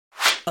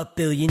A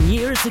billion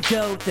years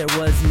ago, there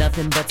was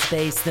nothing but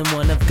space. Then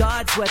one of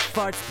God's wet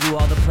farts blew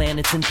all the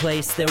planets in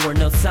place. There were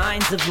no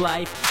signs of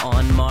life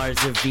on Mars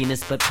or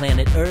Venus, but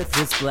planet Earth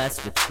was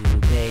blessed with two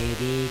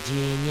baby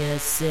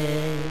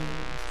geniuses.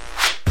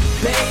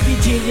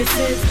 Baby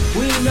geniuses,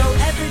 we know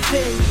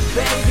everything.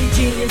 Baby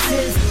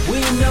geniuses,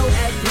 we know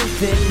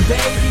everything.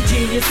 Baby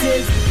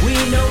geniuses, we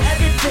know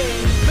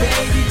everything.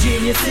 Baby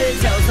geniuses,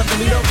 tell us something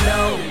we don't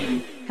know.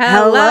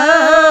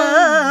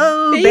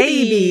 Hello,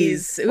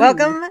 babies.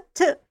 Welcome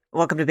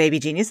to Baby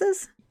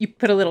Geniuses. You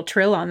put a little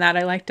trill on that.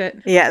 I liked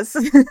it. Yes.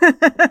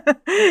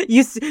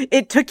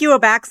 It took you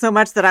aback so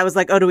much that I was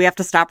like, oh, do we have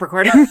to stop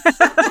recording?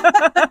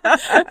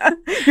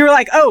 You were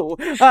like, wow,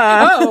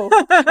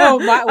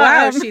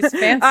 she's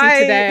fancy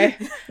today.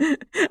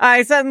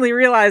 I suddenly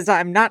realized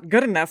I'm not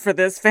good enough for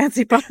this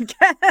fancy podcast.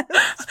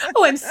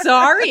 Oh, I'm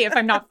sorry if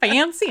I'm not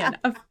fancy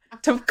enough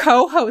to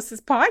co-host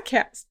this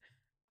podcast.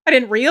 I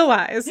didn't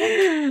realize.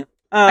 I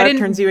didn't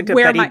turns you into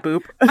Betty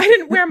Boop. I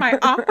didn't wear my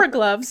opera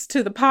gloves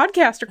to the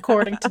podcast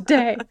recording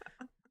today.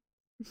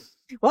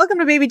 Welcome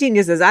to Baby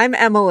Geniuses. I'm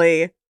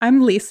Emily.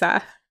 I'm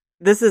Lisa.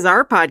 This is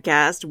our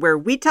podcast where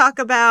we talk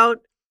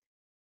about...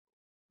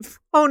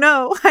 Oh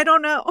no, I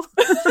don't know.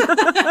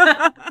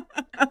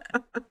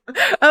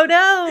 Oh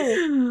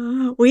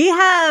no. We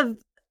have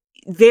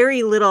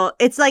very little.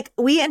 It's like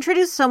we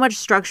introduce so much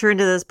structure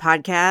into this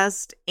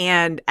podcast,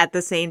 and at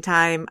the same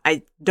time,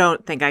 I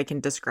don't think I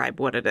can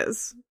describe what it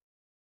is.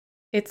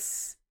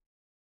 It's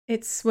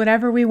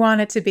whatever we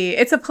want it to be.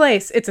 It's a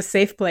place. It's a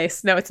safe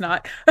place. No, it's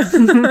not. Is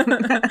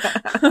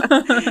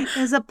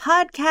a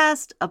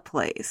podcast a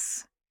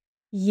place?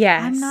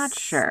 Yes. I'm not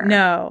sure.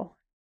 No.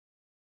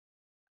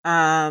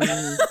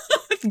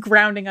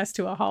 Grounding us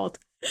to a halt.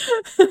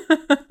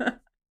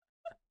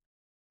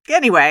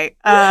 Anyway,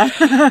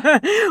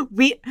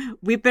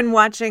 we've been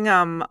watching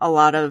a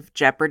lot of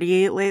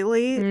Jeopardy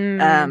lately.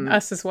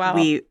 Us as well.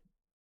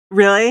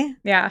 Really?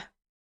 Yeah.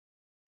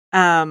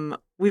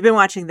 We've been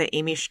watching the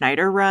Amy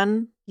Schneider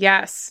run.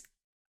 Yes.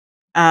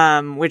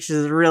 Which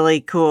is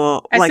really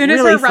cool. As soon as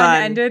really her fun.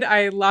 run ended,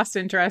 I lost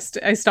interest.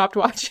 I stopped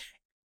watching.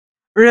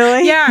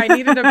 Really? Yeah, I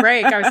needed a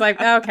break. I was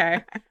like,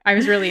 okay. I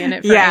was really in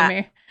it for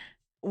Amy.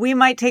 We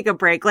might take a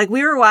break.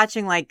 We were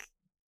watching,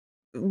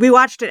 we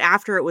watched it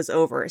after it was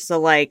over. So,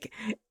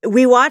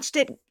 we watched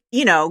it,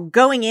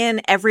 going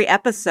in every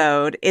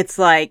episode. It's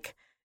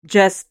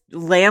just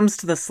lambs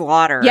to the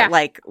slaughter. Yeah.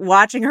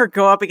 Watching her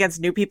go up against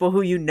new people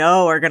who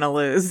are going to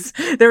lose.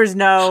 There's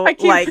no, I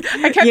kept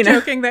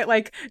joking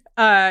that,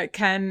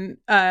 Ken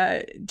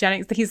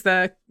Jennings, he's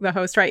the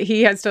host, right?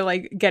 He has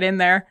to, get in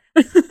there.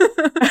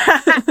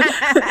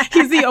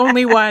 He's the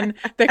only one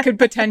that could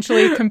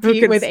potentially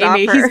compete with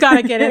Amy. Her. He's got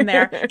to get in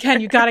there. Ken,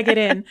 you got to get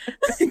in.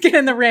 Get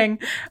in the ring.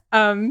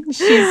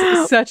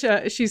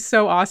 She's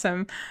so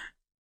awesome.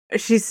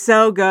 She's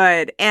so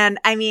good. And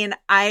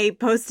I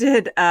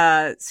posted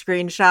a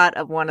screenshot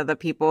of one of the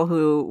people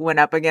who went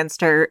up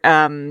against her.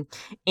 And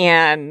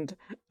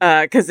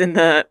because in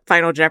the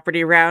final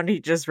Jeopardy round,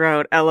 he just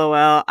wrote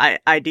LOL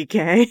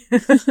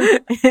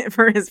IDK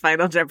for his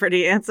final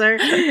Jeopardy answer.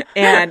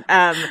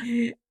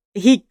 And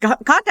he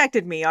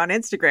contacted me on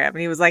Instagram and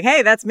he was like,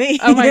 hey, that's me.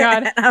 Oh my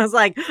God. And I was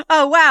like,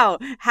 oh, wow.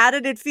 How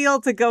did it feel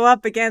to go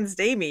up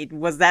against Amy? Did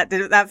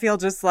that feel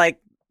just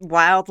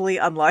wildly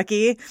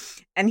unlucky?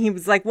 And he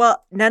was like,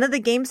 well, none of the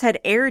games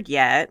had aired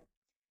yet.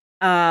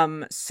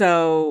 But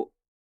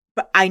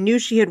I knew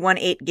she had won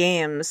 8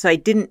 games. So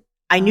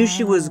I knew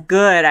she was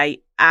good. I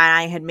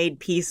had made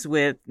peace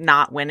with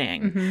not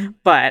winning,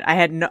 but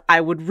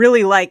I would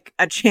really like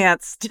a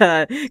chance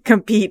to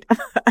compete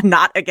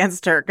not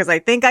against her. Cause I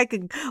think I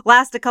could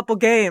last a couple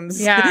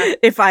games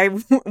if I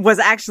was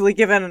actually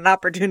given an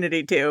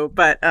opportunity to,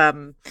 but,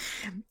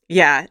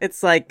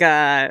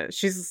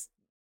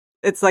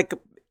 it's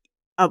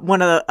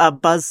one of a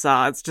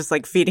buzzsaw. It's just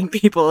feeding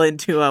people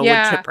into a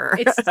wood chipper.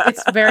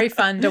 It's very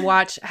fun to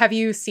watch. Have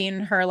you seen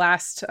her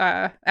last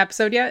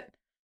episode yet?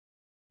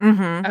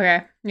 Mm-hmm.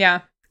 Okay. Yeah.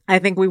 I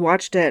think we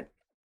watched it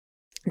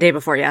day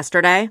before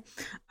yesterday.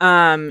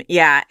 And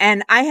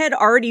I had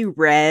already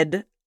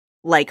read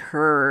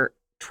her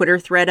Twitter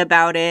thread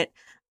about it,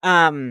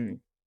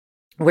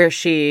 where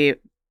she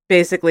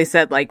basically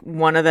said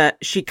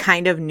she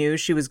kind of knew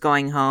she was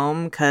going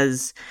home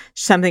because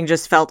something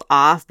just felt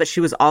off, but she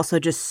was also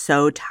just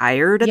so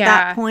tired at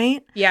that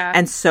point. Yeah.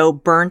 And so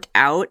burnt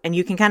out, and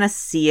you can kind of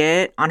see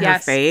it on her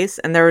face.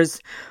 And there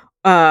was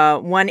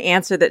one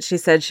answer that she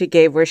said she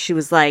gave where she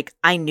was like,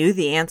 I knew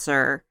the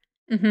answer.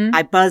 Mm-hmm.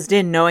 I buzzed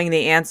in knowing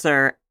the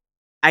answer.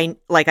 I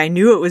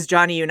knew it was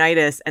Johnny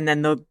Unitas, and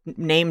then the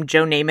name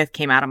Joe Namath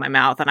came out of my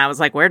mouth, and I was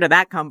like, where did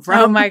that come from?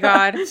 Oh my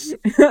God.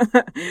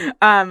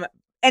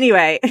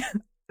 Anyway,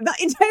 the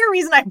entire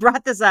reason I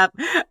brought this up,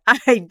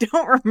 I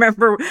don't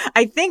remember.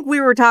 I think we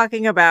were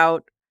talking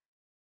about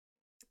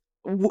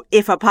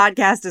if a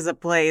podcast is a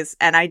place,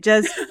 and I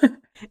just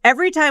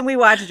every time we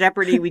watch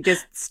Jeopardy, we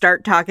just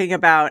start talking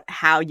about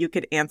how you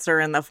could answer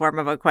in the form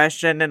of a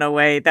question in a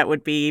way that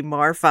would be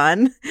more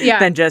fun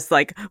than just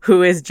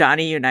who is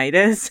Johnny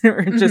Unitas?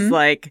 Or just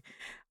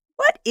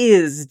what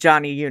is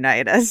Johnny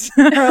Unitas?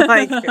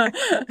 Like,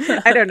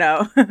 I don't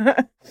know.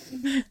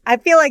 I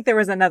feel like there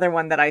was another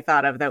one that I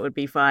thought of that would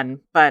be fun,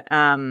 but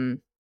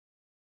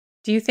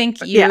do you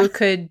think you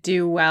could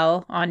do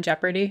well on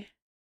Jeopardy?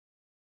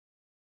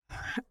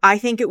 I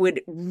think it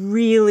would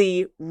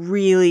really,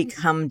 really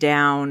come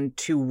down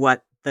to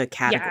what the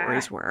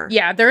categories were.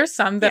 Yeah, there are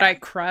some that I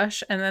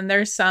crush, and then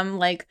there's some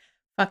like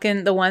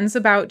fucking the ones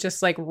about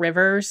just like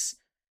rivers,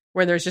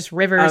 where there's just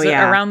rivers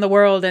around the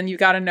world and you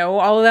got to know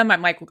all of them.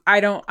 I'm like, I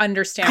don't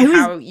understand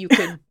how you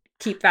could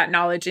keep that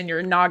knowledge in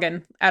your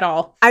noggin at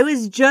all. I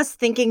was just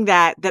thinking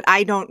that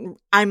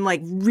I'm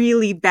like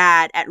really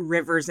bad at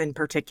rivers in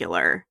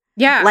particular.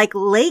 Yeah. Like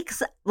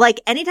lakes,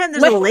 like anytime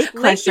there's a lake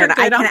question,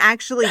 I can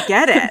actually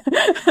get it.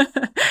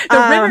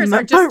 The rivers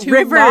are just too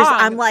long.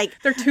 I'm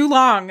like, they're too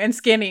long and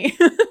skinny.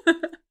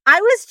 I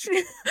was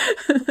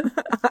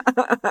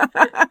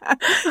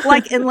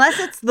like, unless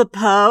it's the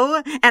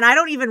Po, and I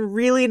don't even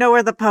really know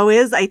where the Po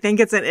is. I think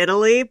it's in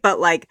Italy, but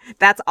like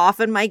that's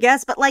often my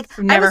guess. But like,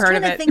 I was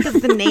trying to think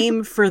of the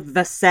name for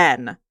the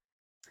Seine.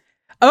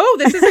 Oh,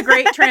 this is a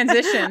great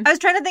transition. I was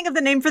trying to think of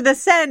the name for the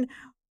Seine,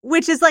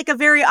 which is like a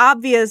very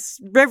obvious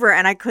river,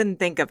 and I couldn't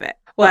think of it.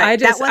 Well,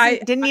 but I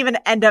didn't even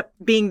end up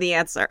being the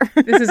answer.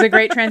 This is a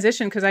great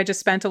transition because I just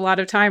spent a lot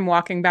of time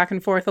walking back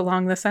and forth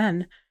along the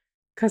Seine.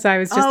 Because I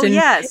was just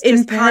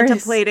in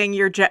contemplating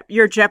your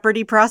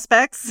Jeopardy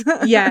prospects.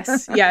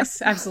 yes,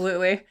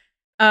 absolutely.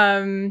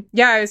 I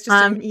was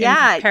just in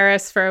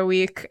Paris for a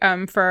week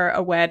for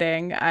a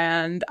wedding,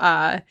 and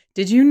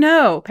did you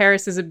know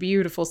Paris is a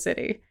beautiful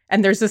city?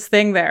 And there's this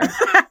thing there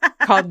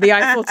called the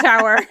Eiffel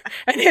Tower,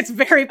 and it's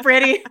very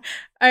pretty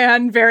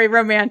and very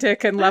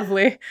romantic and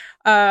lovely.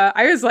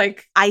 I was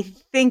like, I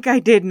think I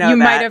did know you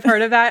that. might have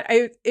heard of that.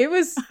 It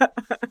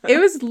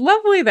was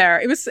lovely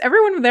there.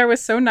 Everyone there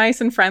was so nice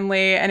and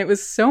friendly, and it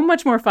was so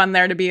much more fun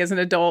there to be as an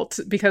adult,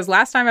 because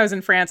last time I was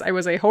in France, I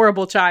was a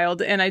horrible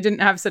child and I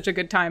didn't have such a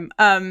good time.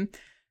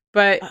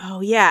 But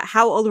oh yeah,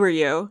 how old were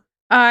you?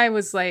 I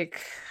was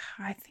like,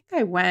 I think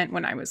I went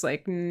when I was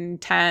like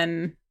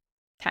 10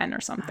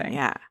 or something.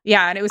 Yeah,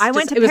 and it was. I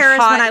went to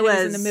Paris hot, when I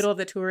was in the middle of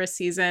the tourist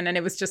season, and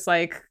it was just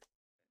like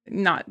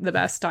not the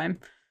best time.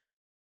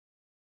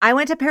 I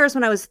went to Paris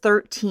when I was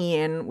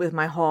 13 with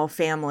my whole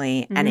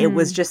family, and it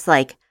was just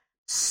like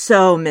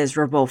so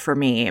miserable for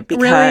me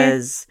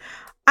because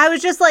I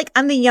was just like,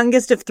 I'm the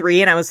youngest of three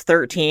and I was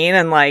 13,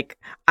 and like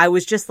I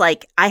was just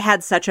like, I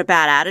had such a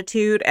bad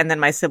attitude, and then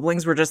my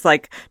siblings were just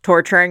like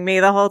torturing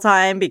me the whole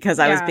time because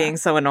I was being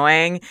so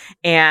annoying,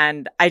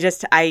 and I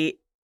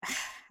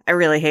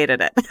really hated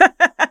it.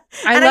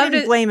 I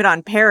didn't blame it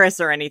on Paris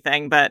or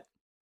anything, but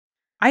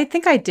I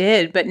think I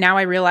did, but now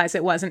I realize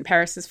it wasn't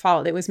Paris's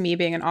fault. It was me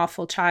being an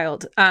awful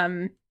child.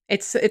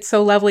 It's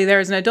so lovely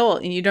there as an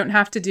adult, and you don't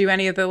have to do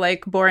any of the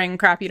like boring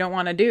crap you don't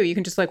want to do. You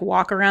can just like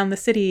walk around the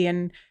city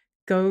and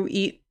go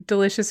eat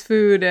delicious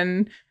food.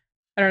 And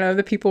I don't know,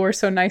 the people were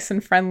so nice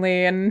and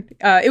friendly. And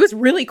it was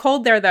really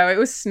cold there, though. It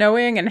was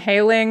snowing and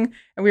hailing,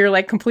 and we were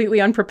like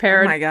completely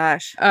unprepared. Oh my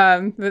gosh.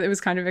 But it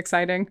was kind of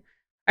exciting.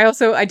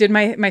 I did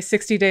my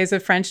 60 days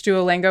of French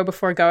Duolingo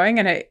before going,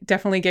 and it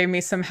definitely gave me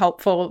some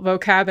helpful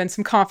vocab and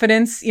some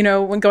confidence,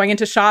 when going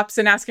into shops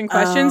and asking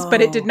questions,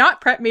 but it did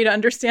not prep me to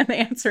understand the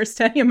answers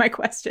to any of my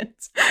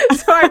questions.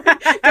 So I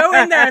would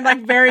go in there and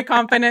like very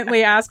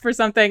confidently ask for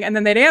something, and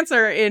then they'd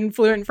answer in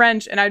fluent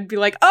French, and I'd be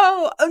like,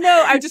 oh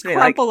no, I just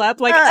crumple up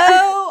like,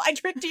 oh, I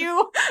tricked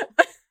you.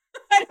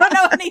 I don't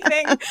know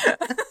anything.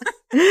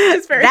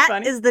 It's very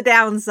funny. That is the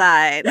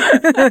downside.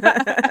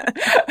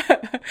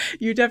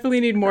 You definitely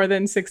need more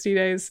than 60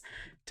 days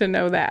to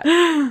know that.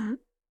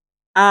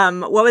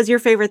 What was your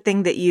favorite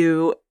thing that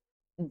you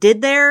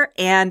did there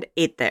and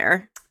ate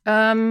there?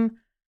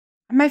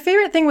 My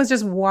favorite thing was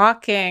just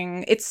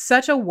walking. It's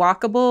such a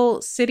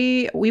walkable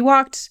city. We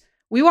walked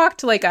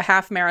like a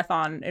half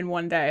marathon in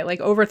one day,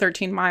 like over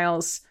 13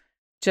 miles,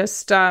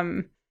 just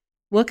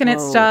looking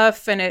at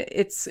stuff, and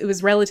it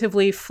was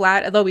relatively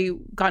flat, although we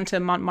got into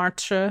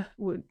Montmartre.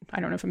 I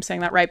don't know if I'm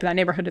saying that right, but that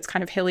neighborhood, it's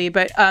kind of hilly.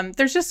 But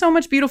there's just so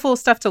much beautiful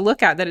stuff to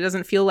look at that it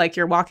doesn't feel like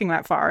you're walking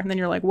that far. And then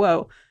you're like,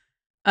 whoa.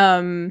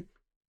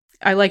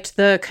 I liked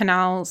the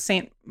Canal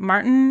Saint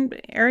Martin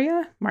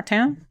area,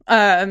 Martin.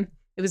 It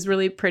was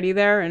really pretty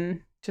there,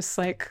 and just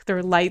like there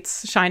were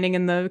lights shining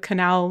in the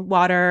canal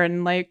water,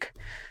 and like,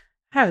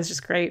 that was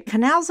just great.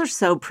 Canals are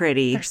so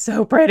pretty. They're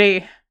so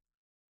pretty.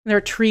 There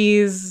are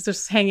trees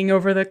just hanging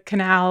over the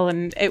canal,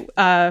 and it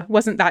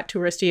wasn't that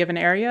touristy of an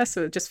area,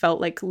 so it just felt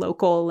like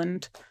local.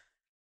 And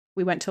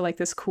we went to like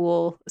this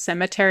cool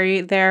cemetery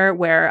there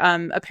where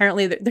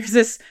apparently there's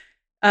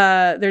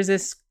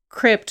this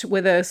crypt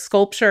with a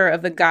sculpture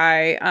of the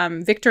guy,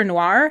 Victor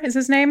Noir is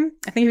his name.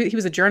 I think he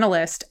was a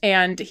journalist,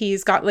 and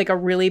he's got like a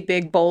really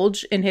big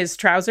bulge in his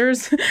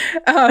trousers.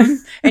 And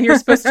you're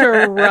supposed to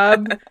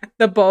rub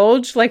the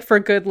bulge like for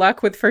good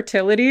luck with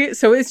fertility.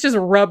 So it's just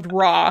rubbed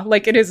raw.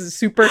 Like it is a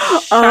super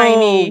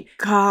shiny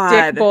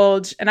dick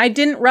bulge. And I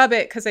didn't rub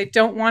it because I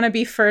don't want to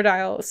be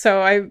fertile.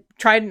 So I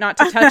tried not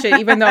to touch it,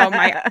 even though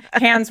my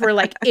hands were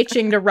like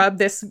itching to rub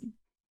this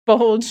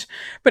bulge.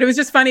 But it was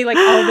just funny, like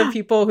all the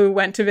people who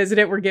went to visit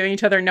it were giving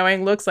each other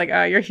knowing looks like,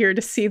 oh, you're here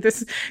to see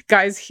this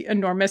guy's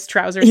enormous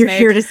trouser You're snake.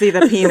 here to see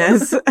the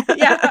penis.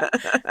 Yeah.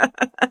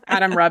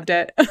 Adam rubbed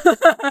it.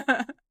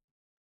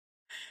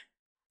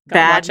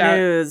 Bad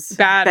news.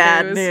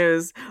 Bad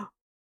news.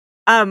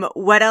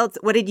 What else?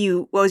 What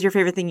was your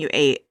favorite thing you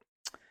ate?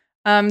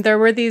 There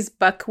were these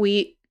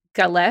buckwheat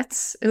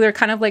galettes. They're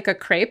kind of like a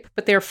crepe,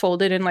 but they're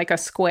folded in like a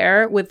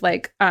square with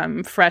like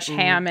fresh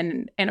ham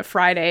and a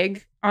fried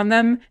egg on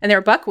them. And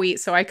they're buckwheat,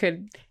 so I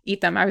could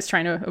eat them. I was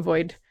trying to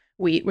avoid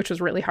wheat, which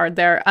was really hard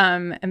there.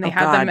 And they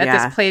had them at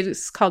this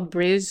place called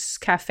Brise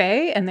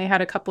Cafe, and they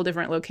had a couple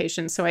different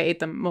locations, so I ate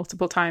them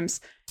multiple times,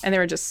 and they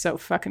were just so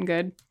fucking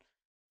good.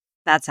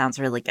 That sounds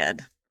really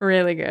good.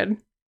 Really good.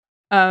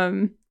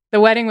 The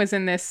wedding was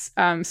in this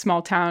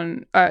small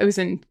town. It was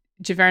in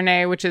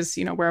Giverny, which is,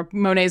 where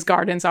Monet's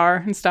gardens are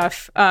and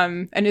stuff.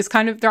 And it's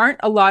there aren't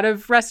a lot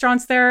of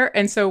restaurants there.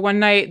 And so one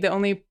night, the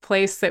only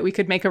place that we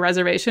could make a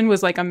reservation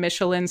was like a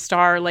Michelin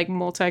star, like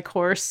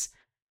multi-course,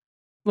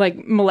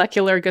 like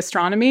molecular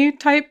gastronomy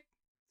type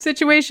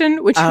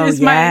situation, which is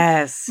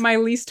my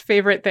least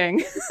favorite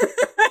thing.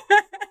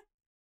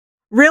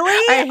 Really?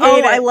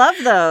 I love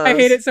those. I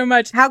hate it so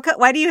much.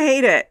 Why do you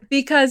hate it?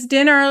 Because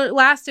dinner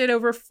lasted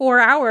over 4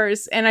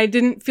 hours and I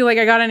didn't feel like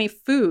I got any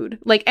food.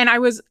 And I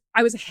was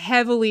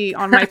heavily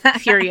on my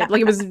period.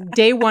 Like, it was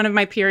day 1 of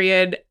my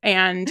period,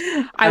 and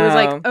I was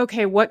like,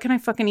 okay, what can I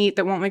fucking eat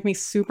that won't make me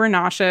super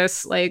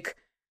nauseous?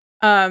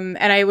 And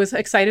I was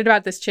excited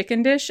about this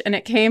chicken dish, and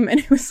it came and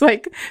it was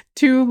like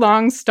 2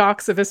 long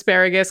stalks of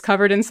asparagus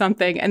covered in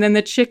something, and then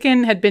the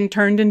chicken had been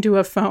turned into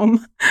a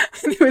foam.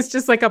 And it was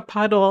just like a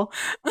puddle.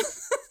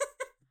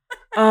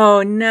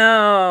 Oh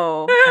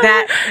no.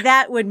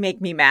 That would make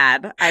me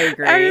mad. I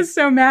agree. I was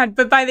so mad,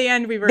 but by the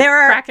end we were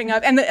cracking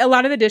up, and a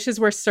lot of the dishes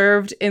were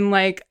served in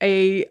like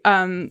a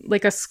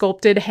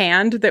sculpted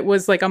hand that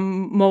was like a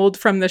mold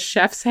from the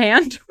chef's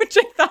hand, which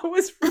I thought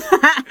was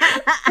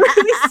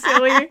really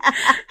silly.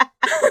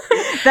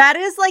 That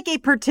is like a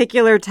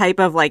particular type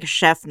of like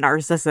chef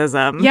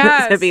narcissism.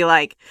 Yes. To be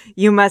like,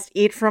 you must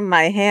eat from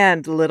my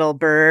hand, little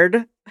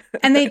bird.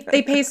 And they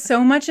pay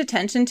so much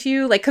attention to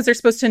you, like, because they're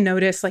supposed to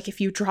notice, like, if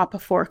you drop a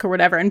fork or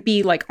whatever, and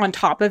be like on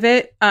top of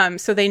it.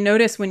 So they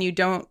notice when you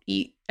don't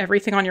eat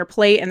everything on your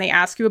plate, and they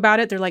ask you about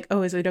it. They're like,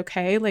 "Oh, is it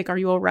okay? Like, are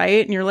you all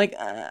right?" And you're like,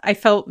 I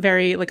felt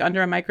very like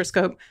under a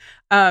microscope.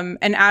 And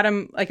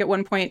Adam, like, at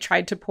one point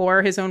tried to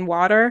pour his own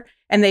water,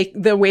 and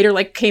the waiter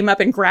like came up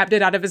and grabbed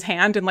it out of his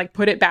hand and like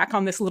put it back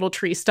on this little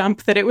tree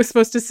stump that it was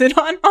supposed to sit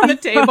on the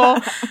table.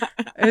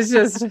 It's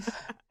just,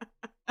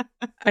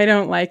 I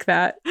don't like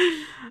that.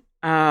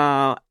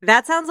 Oh,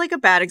 that sounds like a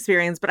bad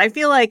experience, but I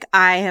feel like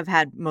I have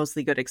had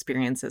mostly good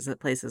experiences at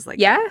places like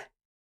that.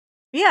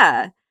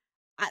 Yeah.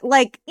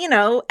 Like,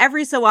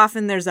 every so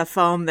often there's a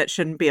foam that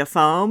shouldn't be a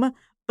foam,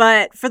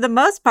 but for the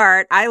most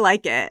part, I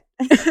like it.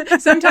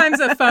 Sometimes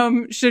a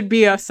foam should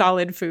be a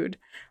solid food.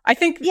 I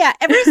think. Yeah,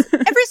 every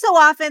so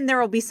often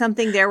there will be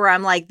something there where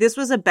I'm like, this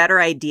was a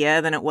better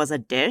idea than it was a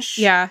dish.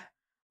 Yeah.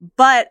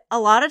 But a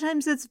lot of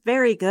times it's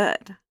very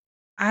good.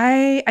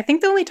 I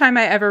think the only time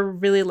I ever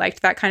really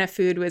liked that kind of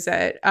food was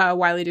at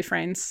Wiley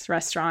Dufresne's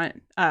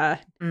restaurant.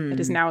 It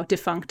is now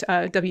defunct.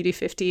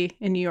 WD-50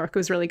 in New York. It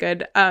was really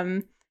good.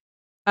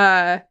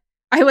 I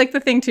like the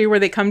thing too where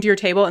they come to your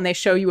table and they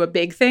show you a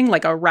big thing,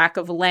 like a rack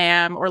of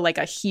lamb or like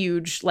a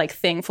huge like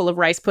thing full of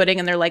rice pudding,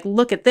 and they're like,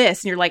 "Look at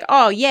this," and you're like,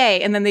 "Oh,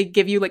 yay!" And then they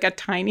give you like a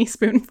tiny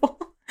spoonful.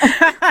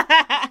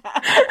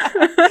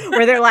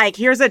 Where they're like,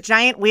 here's a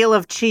giant wheel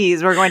of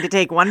cheese. We're going to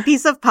take one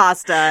piece of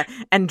pasta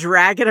and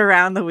drag it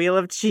around the wheel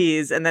of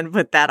cheese and then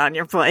put that on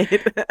your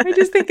plate. I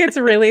just think it's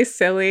really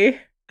silly.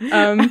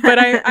 But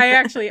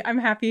I'm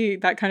happy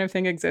that kind of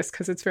thing exists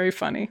because it's very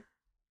funny.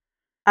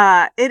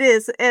 It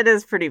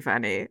is pretty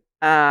funny.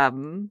 I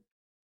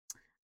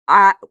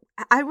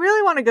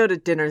really want to go to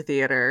dinner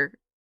theater.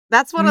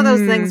 That's one of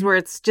those things where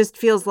it's just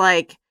feels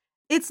like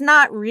it's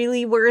not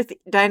really worth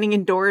dining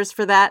indoors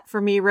for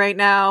me right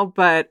now,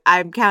 but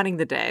I'm counting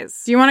the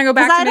days. Do you want to go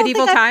back to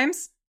medieval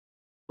times?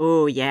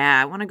 Oh,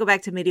 yeah. I want to go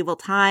back to medieval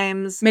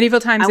times.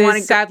 Medieval times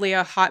is sadly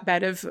a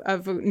hotbed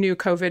of new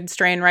COVID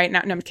strain right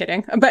now. No, I'm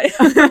kidding. But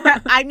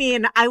I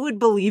mean, I would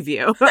believe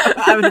you.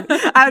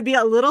 I would be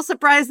a little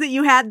surprised that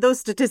you had those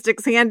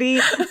statistics handy,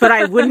 but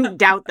I wouldn't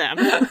doubt them.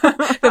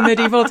 The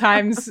medieval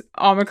times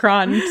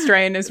Omicron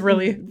strain is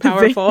really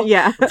powerful.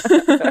 Yeah.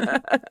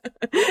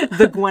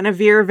 The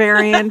Guinevere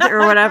variant or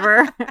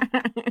whatever.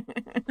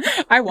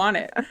 I want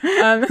it.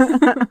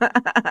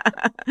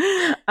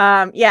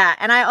 Yeah,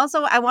 and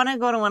I want to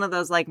go to one of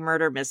those like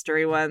murder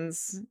mystery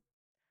ones,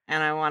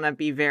 and I want to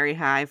be very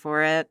high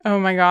for it. Oh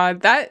my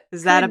god, that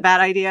a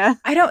bad idea?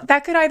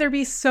 That could either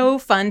be so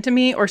fun to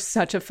me or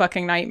such a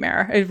fucking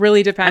nightmare. It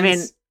really depends. I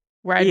mean,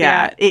 where I'd be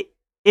at.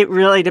 It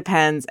really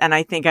depends, and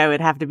I think I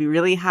would have to be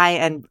really high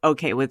and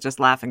okay with just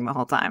laughing the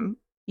whole time.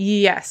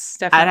 Yes,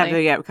 definitely. I'd have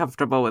to get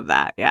comfortable with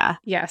that. Yeah.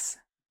 Yes.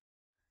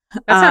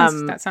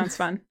 That sounds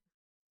fun.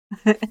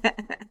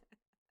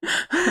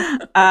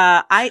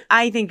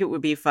 I think it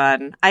would be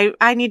fun.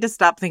 I need to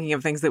stop thinking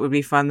of things that would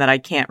be fun that I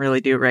can't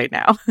really do right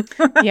now.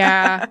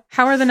 Yeah.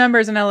 How are the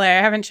numbers in LA?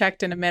 I haven't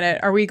checked in a minute.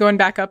 Are we going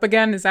back up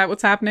again? Is that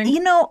what's happening? You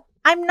know,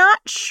 I'm not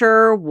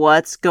sure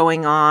what's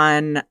going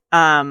on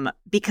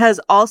because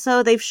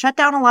also they've shut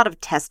down a lot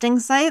of testing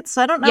sites.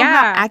 So I don't know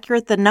how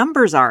accurate the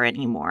numbers are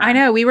anymore. I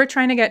know. We were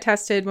trying to get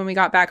tested when we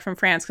got back from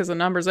France because the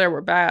numbers there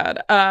were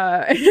bad.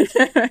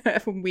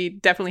 We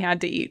definitely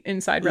had to eat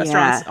inside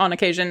restaurants on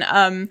occasion.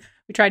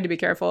 We tried to be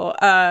careful.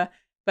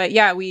 But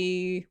yeah,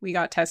 we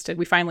got tested.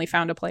 We finally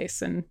found a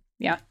place and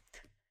yeah,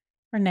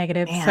 we're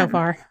negative so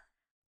far.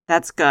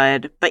 That's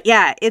good. But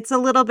yeah, it's a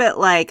little bit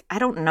like, I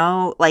don't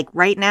know, like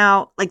right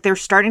now, like they're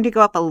starting to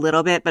go up a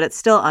little bit, but it's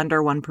still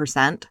under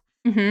 1%.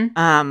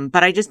 Mm-hmm.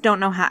 But I just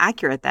don't know how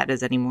accurate that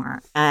is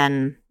anymore.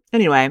 And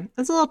anyway,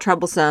 it's a little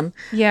troublesome.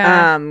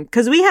 Yeah.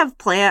 Because we have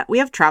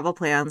travel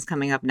plans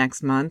coming up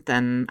next month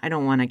and I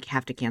don't want to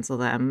have to cancel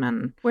them.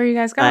 And where are you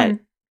guys going?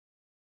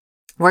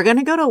 We're going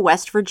to go to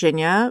West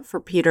Virginia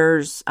for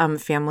Peter's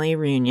family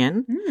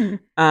reunion.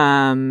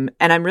 And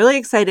I'm really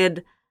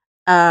excited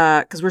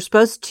because we're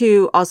supposed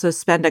to also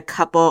spend a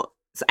couple.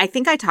 I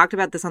think I talked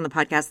about this on the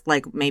podcast,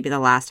 like maybe the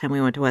last time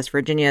we went to West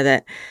Virginia,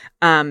 that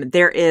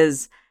there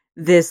is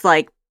this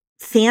like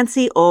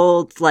fancy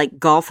old like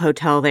golf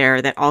hotel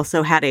there that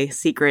also had a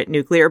secret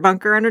nuclear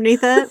bunker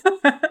underneath it.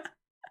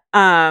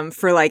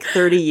 For like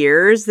 30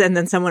 years, and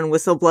then someone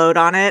whistleblowed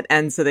on it,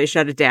 and so they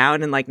shut it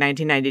down in like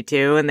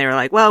 1992, and they were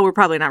like, well, we're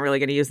probably not really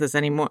going to use this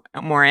anymore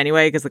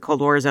anyway because the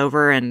Cold War is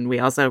over, and we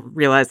also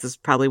realized this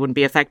probably wouldn't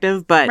be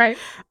effective, but right.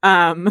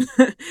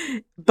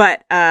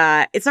 But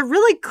it's a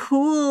really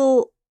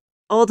cool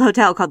old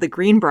hotel called the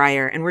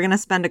Greenbrier, and we're going to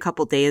spend a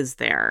couple days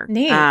there.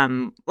 Neat.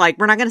 Like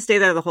we're not going to stay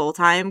there the whole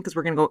time because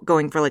we're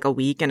going for like a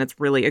week and it's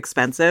really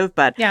expensive,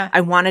 but yeah. I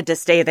wanted to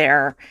stay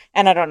there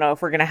and I don't know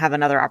if we're going to have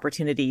another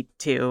opportunity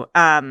to.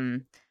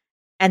 And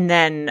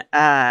then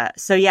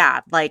so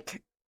yeah,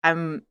 like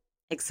I'm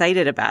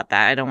excited about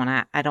that. I don't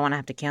want to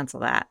have to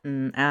cancel that.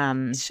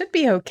 And it should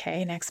be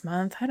okay next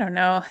month. I don't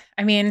know.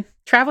 I mean,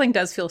 traveling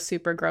does feel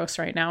super gross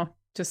right now.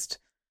 Just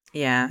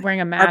wearing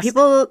a mask. Are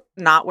people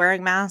not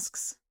wearing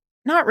masks?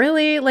 Not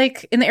really.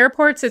 Like in the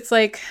airports, it's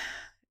like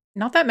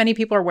not that many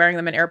people are wearing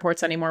them in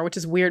airports anymore, which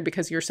is weird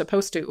because you're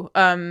supposed to.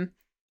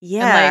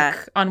 Yeah. And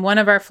like on one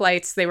of our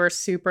flights, they were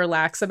super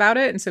lax about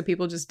it. And so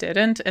people just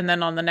didn't. And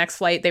then on the next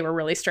flight, they were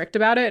really strict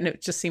about it. And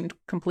it just seemed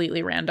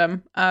completely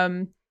random.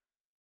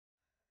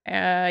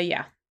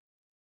 Yeah.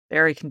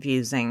 Very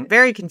confusing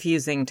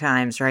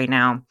times right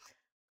now.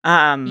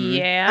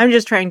 Yeah. I'm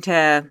just trying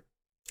to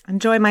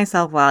enjoy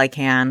myself while I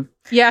can.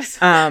 Yes.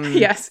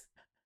 Yes.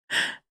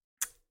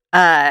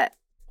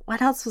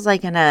 What else was I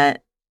gonna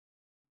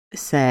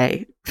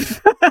say?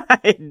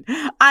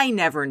 I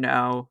never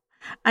know.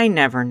 I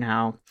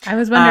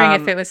was wondering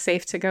if it was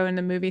safe to go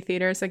into movie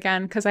theaters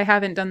again, because I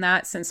haven't done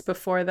that since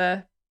before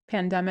the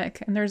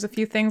pandemic, and there's a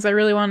few things I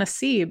really want to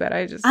see, but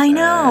I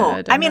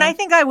know. I mean, I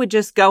think I would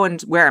just go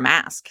and wear a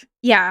mask.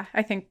 Yeah,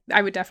 I think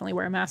I would definitely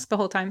wear a mask the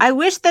whole time. I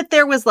wish that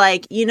there was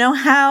like, you know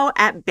how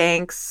at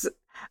banks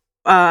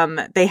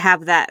they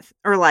have that,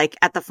 or like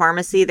at the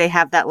pharmacy they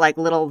have that like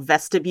little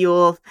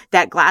vestibule,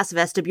 that glass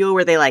vestibule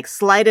where they like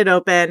slide it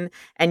open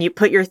and you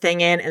put your thing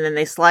in and then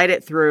they slide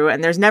it through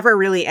and there's never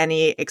really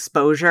any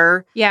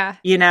exposure. Yeah.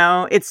 You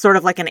know, it's sort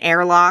of like an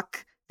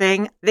airlock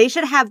thing. They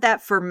should have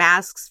that for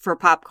masks for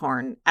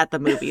popcorn at the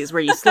movies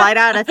where you slide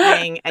out a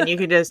thing and you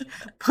can just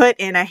put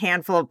in a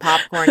handful of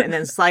popcorn and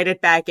then slide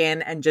it back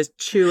in and just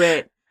chew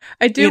it.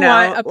 I do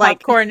want a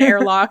popcorn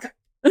airlock.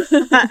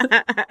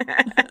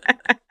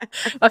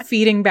 A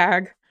feeding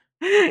bag.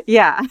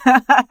 Yeah.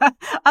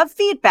 A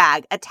feed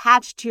bag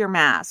attached to your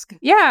mask.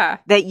 Yeah.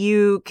 That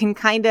you can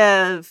kind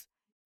of,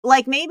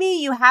 like maybe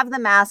you have the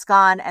mask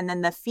on and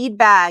then the feed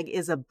bag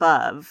is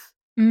above.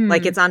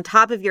 Like it's on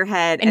top of your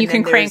head. And you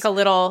can crank a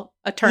turnstile.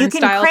 You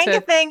can crank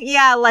a thing.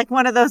 Yeah, like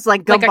one of those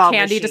like gumball like a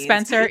candy machines.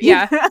 dispenser.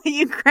 Yeah.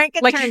 You crank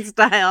a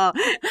turnstile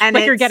and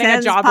like you're getting a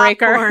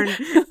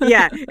jawbreaker.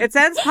 Yeah. It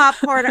sends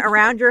popcorn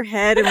around your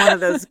head in one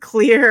of those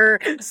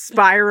clear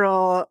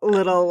spiral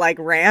little like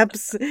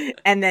ramps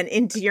and then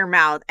into your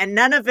mouth. And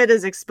none of it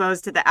is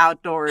exposed to the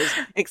outdoors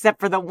except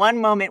for the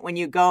one moment when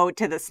you go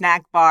to the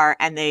snack bar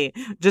and they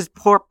just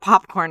pour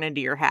popcorn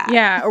into your hat.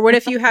 Yeah. Or what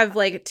if you have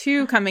like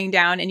two coming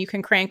down and you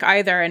can crank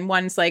either and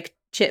one's like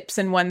chips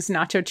and one's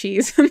nacho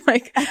cheese and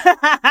like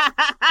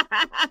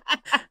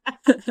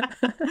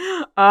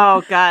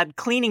oh god,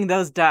 cleaning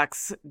those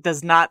ducks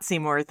does not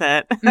seem worth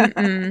it.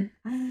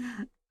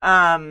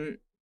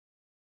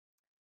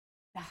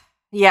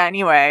 Yeah,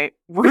 anyway,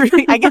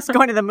 I guess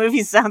going to the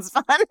movies sounds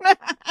fun.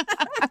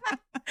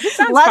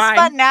 Sounds less fine.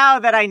 fun now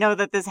that I know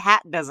that this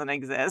hat doesn't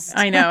exist.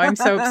 I know, I'm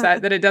so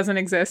upset that it doesn't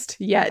exist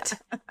yet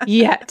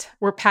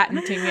we're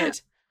patenting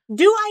it.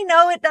 Do I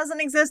know it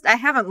doesn't exist? I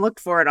haven't looked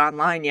for it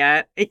online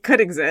yet. It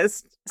could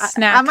exist.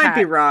 Snack I might hat.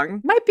 be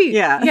wrong. Might be.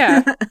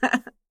 Yeah.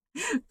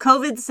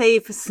 COVID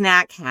safe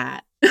snack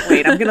hat.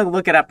 Wait, I'm going to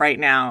look it up right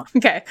now.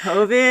 Okay.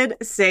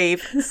 COVID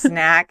safe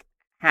snack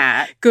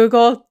hat.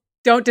 Google,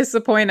 don't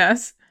disappoint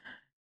us.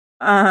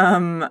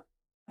 I'm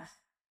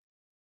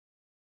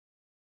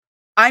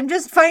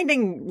just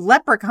finding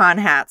leprechaun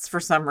hats for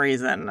some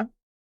reason.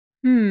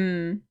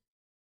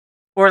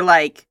 Or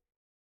like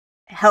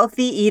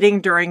healthy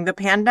eating during the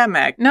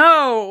pandemic.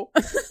 No.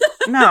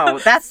 No,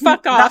 that's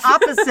Fuck off. the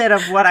opposite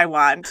of what I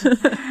want.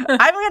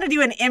 I'm going to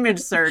do an image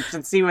search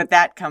and see what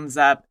that comes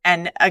up.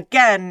 And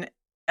again,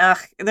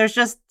 there's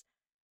just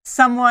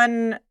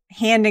someone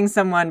handing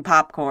someone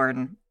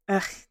popcorn.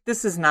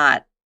 This is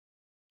not.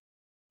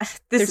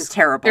 This is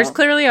terrible. There's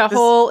clearly a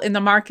hole in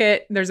the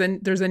market. There's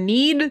a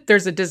need.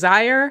 There's a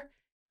desire,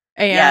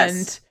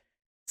 and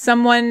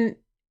someone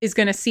is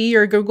going to see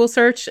your Google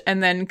search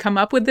and then come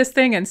up with this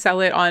thing and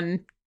sell it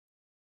on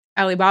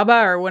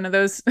Alibaba or one of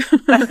those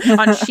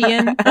on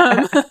Shein.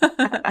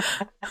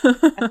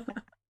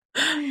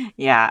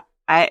 Yeah,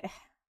 I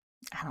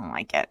don't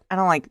like it. I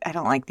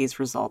don't like these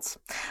results.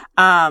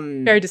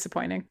 Very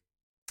disappointing.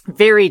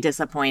 Very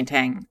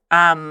disappointing.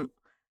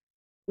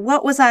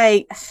 What was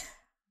I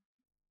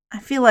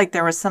feel like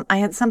there was I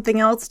had something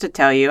else to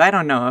tell you. I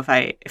don't know if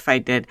I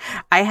did.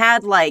 I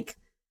had like,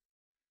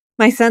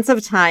 my sense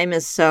of time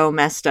is so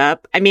messed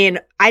up. I mean,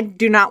 I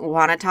do not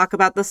want to talk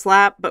about the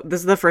slap, but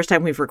this is the first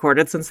time we've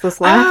recorded since the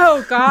slap.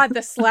 Oh God,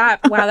 the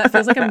slap. Wow, that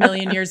feels like a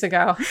million years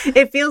ago.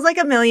 It feels like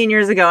a million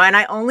years ago. And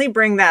I only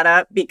bring that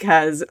up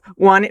because,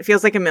 one, it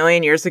feels like a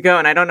million years ago.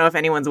 And I don't know if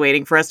anyone's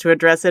waiting for us to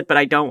address it, but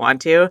I don't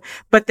want to.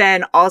 But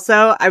then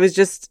also, I was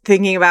just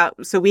thinking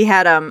about, so we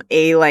had a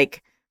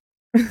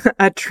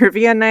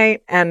trivia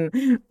night,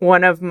 and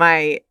one of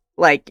the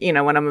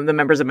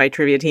members of my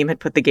trivia team had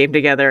put the game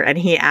together, and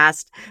he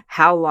asked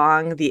how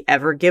long the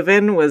Ever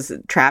Given was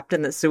trapped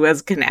in the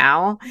Suez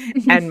Canal.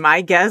 And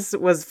my guess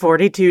was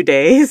 42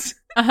 days.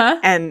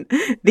 And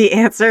the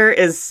answer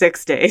is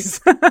 6 days.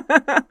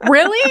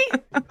 Really?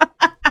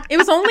 It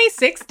was only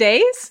 6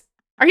 days?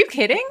 Are you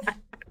kidding?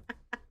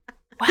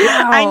 Wow.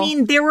 I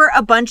mean, there were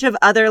a bunch of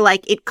other,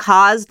 like, it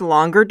caused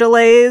longer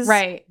delays.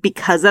 Right.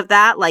 Because of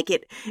that. Like,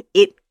 it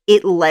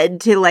led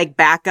to like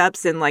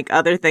backups and like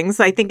other things.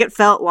 So I think it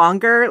felt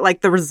longer. Like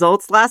the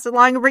results lasted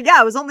longer. But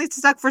yeah, it was only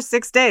stuck for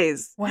 6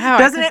 days. Wow.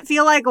 Doesn't it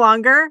feel like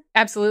longer?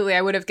 Absolutely.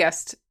 I would have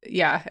guessed,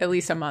 at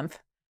least a month.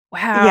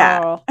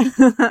 Wow.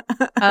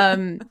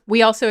 Yeah.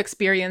 We also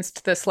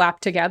experienced the slap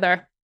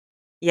together.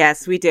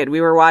 Yes, we did.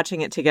 We were watching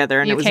it together,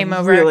 and you it was came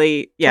over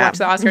really to watch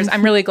the Oscars.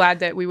 I'm really glad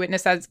that we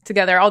witnessed that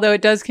together. Although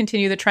it does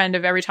continue the trend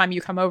of every time you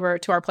come over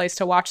to our place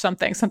to watch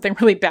something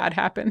really bad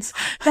happens.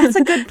 That's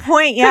a good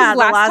point. Yeah,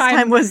 the last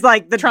time was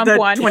like the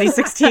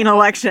 2016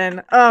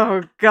 election.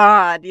 Oh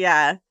God,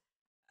 yeah.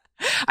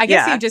 I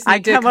guess you just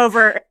need to come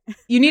over.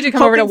 You need to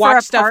come over to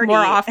watch stuff more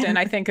often.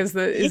 I think is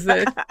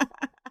the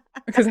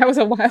because that was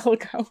a while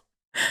ago.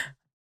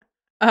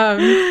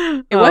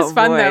 It was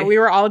fun though. We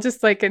were all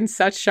just like in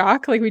such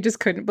shock. Like we just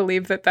couldn't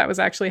believe that was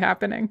actually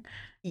happening.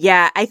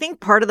 Yeah, I think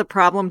part of the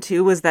problem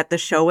too was that the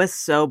show was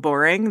so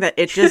boring that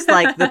it just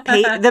like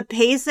the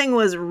pacing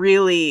was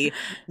really,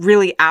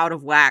 really out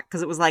of whack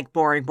because it was like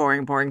boring.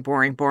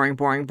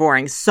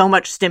 So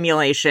much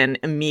stimulation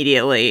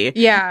immediately.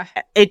 Yeah.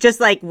 It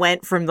just like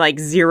went from like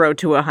 0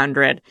 to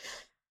 100.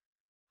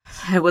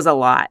 It was a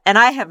lot. And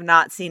I have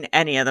not seen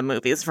any of the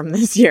movies from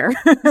this year.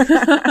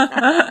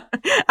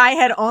 I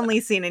had only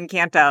seen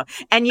Encanto.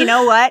 And you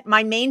know what?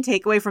 My main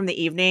takeaway from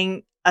the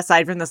evening,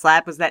 aside from the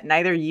slap, was that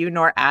neither you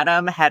nor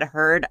Adam had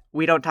heard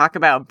We Don't Talk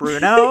About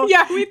Bruno.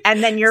 Yeah,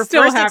 and then your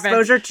first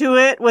exposure to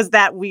it was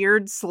that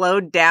weird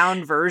slowed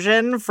down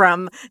version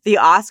from the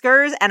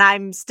Oscars. And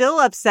I'm still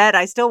upset.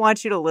 I still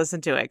want you to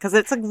listen to it because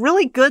it's a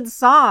really good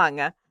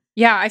song.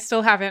 Yeah, I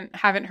still haven't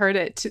heard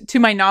it to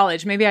my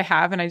knowledge. Maybe I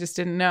have and I just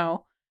didn't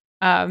know.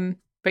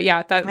 But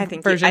yeah, that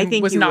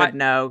version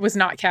was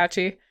not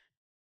catchy.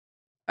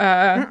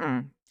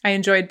 I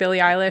enjoyed Billie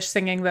Eilish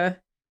singing the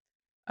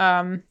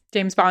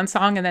James Bond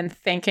song and then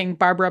thanking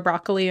Barbara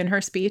Broccoli in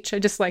her speech. I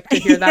just like to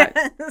hear that.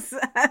 Yes.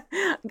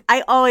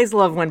 I always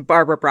love when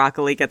Barbara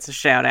Broccoli gets a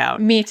shout out.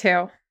 Me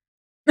too.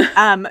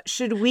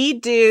 Should we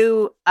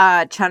do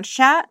Chunch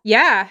Chat?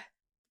 Yeah.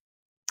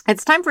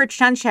 It's time for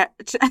Chunch Chat.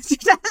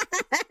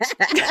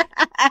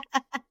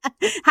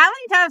 How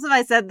many times have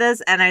I said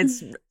this? And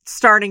it's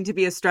starting to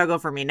be a struggle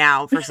for me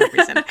now for some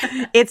reason.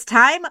 It's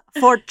time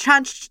for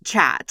Chunch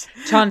Chat.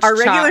 Our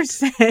regular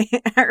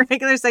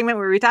segment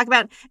where we talk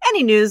about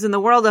any news in the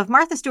world of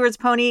Martha Stewart's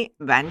pony,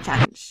 Van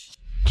Chunch.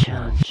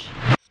 Chunch.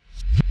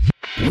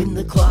 When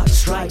the clock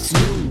strikes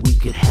noon, we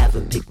could have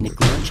a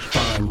picnic lunch,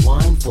 fine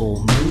wine,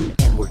 full moon,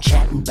 and we're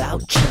chatting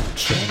about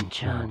Chunch and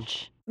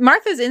Chunch.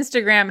 Martha's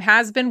Instagram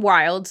has been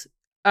wild.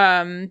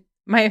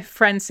 My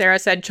friend Sarah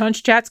said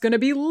Chunch Chat's going to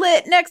be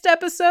lit next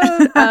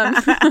episode.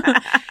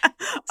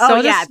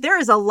 There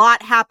is a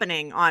lot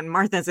happening on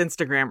Martha's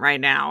Instagram right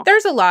now.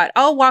 There's a lot.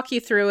 I'll walk you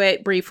through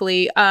it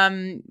briefly.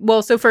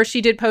 So first she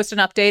did post an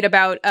update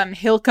about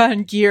Hilka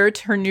and Geert,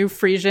 her new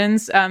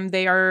Friesians.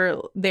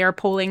 They are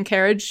pulling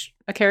carriage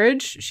a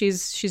carriage.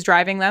 She's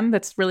driving them.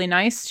 That's really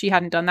nice. She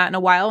hadn't done that in a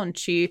while, and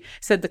she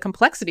said the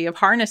complexity of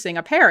harnessing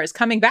a pair is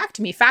coming back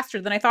to me faster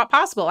than I thought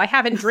possible. I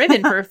haven't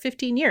driven for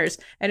 15 years,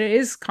 and it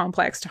is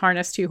complex to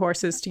harness two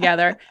horses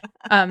together.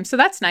 So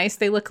that's nice.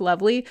 They look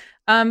lovely.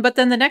 But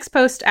then the next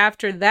post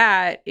after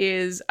that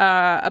is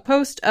a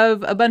post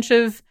of a bunch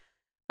of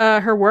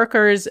her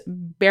workers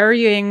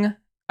burying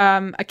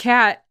a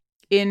cat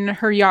in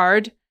her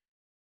yard.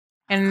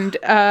 And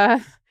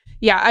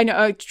yeah, I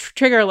know.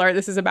 Trigger alert.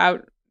 This is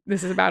about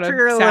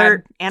Trigger a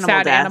alert,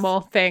 sad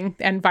animal thing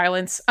and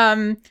violence.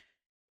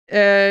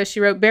 She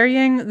wrote,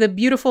 burying the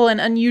beautiful and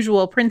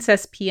unusual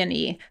Princess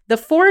Peony. The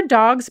 4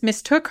 dogs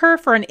mistook her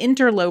for an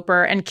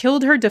interloper and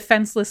killed her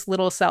defenseless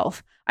little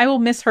self. I will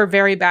miss her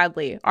very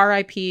badly.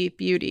 R.I.P.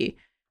 Beauty.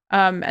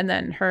 And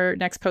then her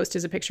next post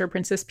is a picture of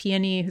Princess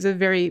Peony, who's a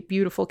very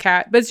beautiful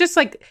cat. But it's just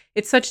like,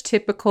 it's such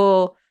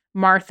typical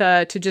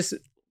Martha to just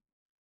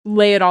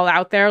lay it all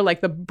out there,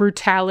 like the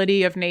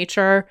brutality of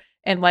nature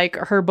and like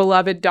her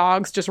beloved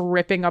dogs just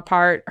ripping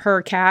apart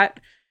her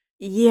cat.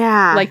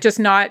 Yeah. Like just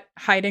not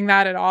hiding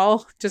that at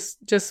all. Just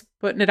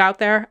putting it out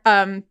there.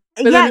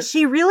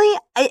 She really,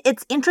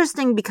 it's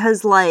interesting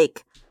because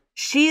like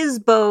she is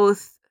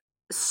both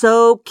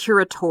so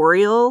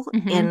curatorial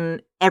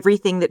in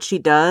everything that she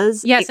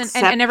does. Yes,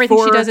 and everything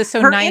she does is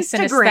so nice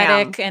and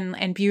aesthetic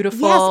and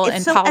beautiful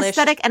and so polished.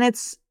 Aesthetic, and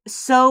it's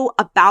so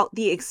about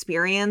the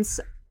experience,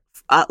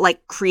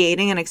 like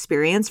creating an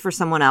experience for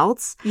someone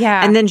else.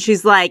 Yeah. And then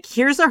she's like,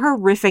 here's a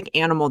horrific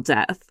animal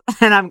death,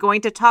 and I'm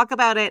going to talk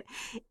about it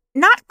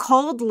not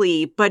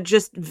coldly, but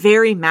just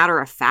very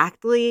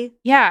matter-of-factly.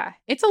 Yeah.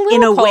 It's a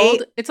little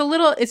cold.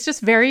 It's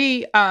just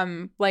very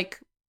like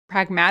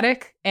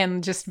pragmatic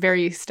and just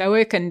very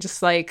stoic and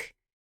just like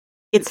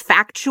it's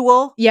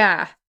factual.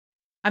 Yeah.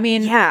 I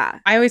mean, yeah.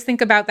 I always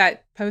think about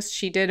that post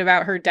she did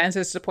about her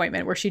dentist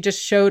appointment where she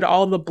just showed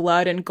all the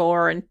blood and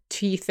gore and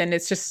teeth, and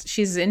it's just,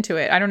 she's into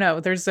it. I don't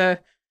know.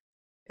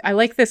 I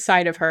like this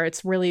side of her.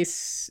 It's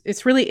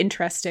really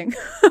interesting.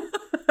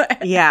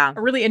 Yeah.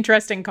 A really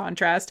interesting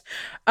contrast.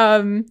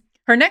 Her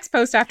next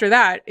post after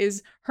that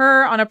is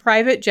her on a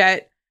private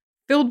jet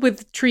filled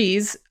with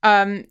trees.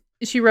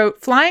 She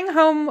wrote, flying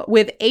home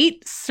with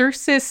 8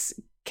 Cercis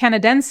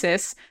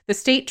canadensis, the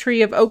state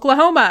tree of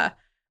Oklahoma,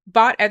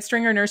 bought at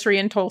Stringer Nursery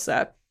in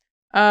Tulsa.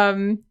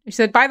 She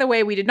said, by the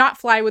way, we did not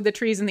fly with the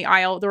trees in the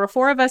aisle. There were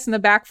 4 of us in the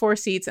back 4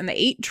 seats, and the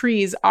 8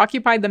 trees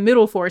occupied the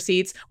middle 4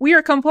 seats. We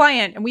are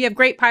compliant, and we have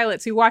great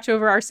pilots who watch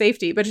over our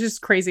safety. But it's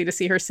just crazy to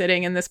see her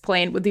sitting in this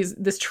plane with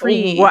this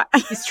tree. What?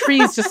 These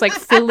trees just like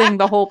filling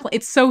the whole plane.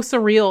 It's so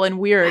surreal and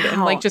weird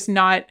and like just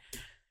not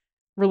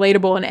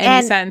relatable in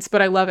any sense,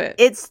 but I love it.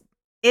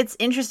 It's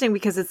interesting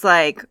because it's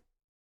like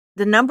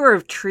the number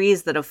of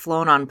trees that have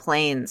flown on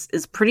planes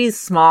is pretty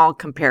small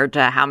compared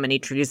to how many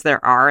trees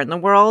there are in the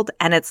world.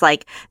 And it's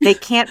like they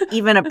can't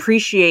even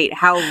appreciate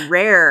how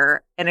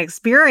rare an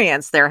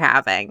experience they're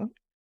having.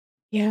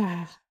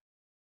 Yeah.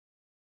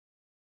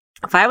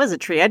 If I was a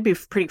tree, I'd be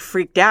pretty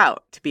freaked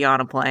out to be on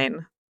a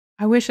plane.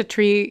 I wish a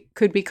tree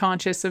could be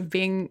conscious of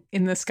being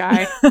in the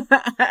sky.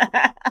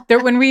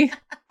 When we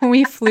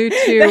flew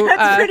to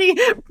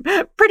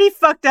that's pretty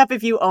fucked up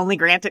if you only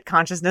grant it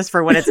consciousness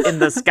for when it's in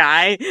the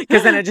sky,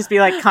 because then it'd just be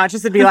like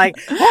conscious and be like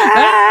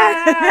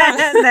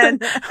and then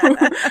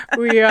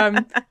we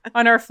on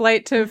our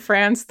flight to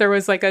France there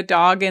was like a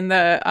dog in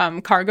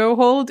the cargo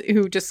hold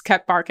who just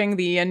kept barking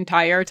the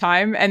entire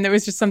time, and there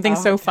was just something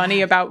funny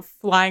about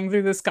flying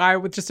through the sky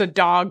with just a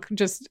dog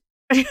just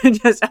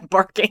a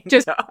barking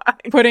dog.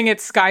 Putting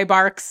its sky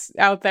barks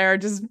out there,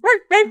 just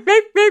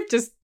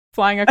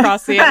flying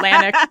across the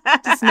Atlantic.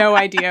 Just no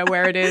idea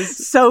where it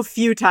is. So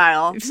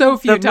futile.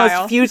 The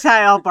most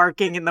futile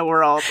barking in the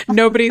world.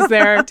 Nobody's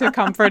there to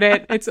comfort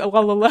it. It's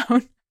all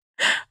alone.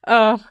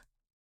 I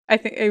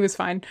think it was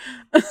fine.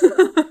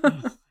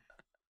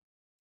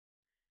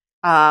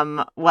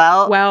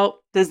 Well,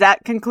 does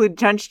that conclude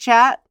Chunch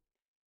Chat?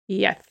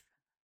 Yes.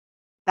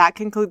 That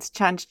concludes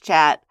Chunch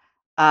Chat.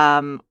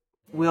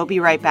 We'll be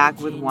right back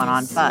with One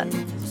on Fun.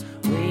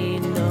 We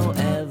know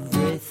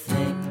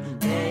everything,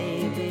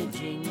 baby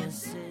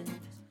geniuses.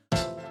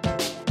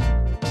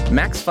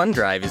 Max Fun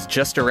Drive is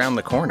just around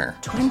the corner.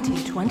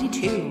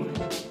 2022.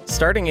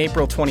 Starting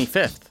April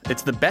 25th,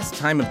 it's the best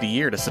time of the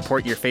year to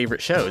support your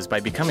favorite shows by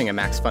becoming a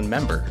Max Fun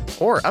member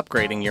or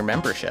upgrading your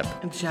membership.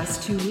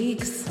 Just 2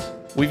 weeks.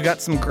 We've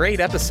got some great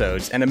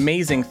episodes and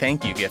amazing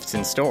thank you gifts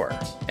in store.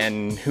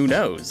 And who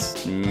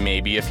knows,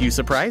 maybe a few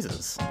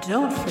surprises.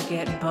 Don't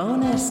forget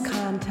bonus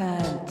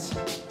content.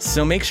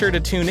 So make sure to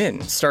tune in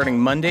starting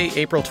Monday,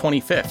 April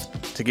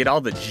 25th to get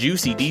all the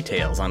juicy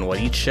details on what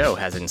each show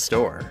has in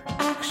store.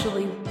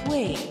 Actually,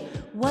 wait.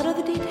 What are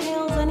the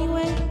details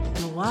anyway?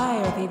 And why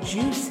are they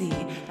juicy?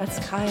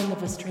 That's kind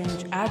of a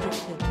strange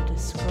adjective to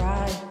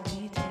describe details.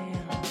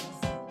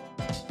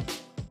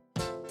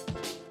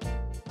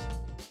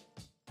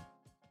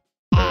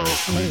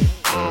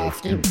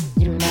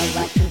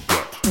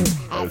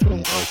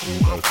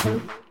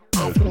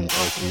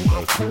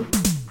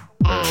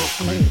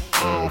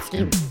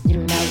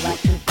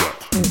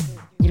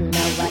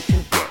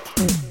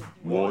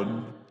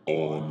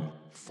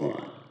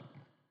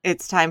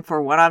 it's time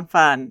for One on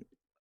Fun.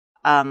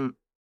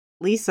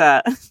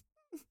 Lisa,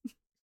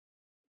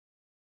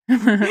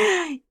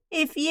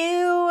 if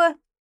you...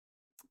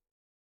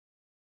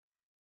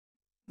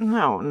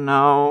 Oh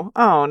no,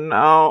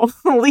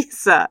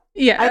 Lisa.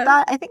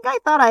 Yeah. I think I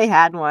thought I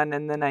had one,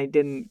 and then I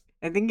didn't.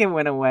 I think it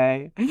went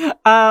away.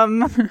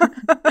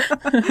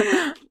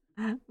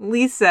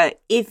 Lisa,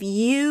 if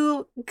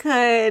you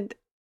could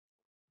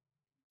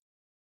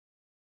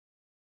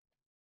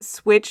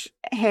switch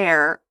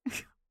hair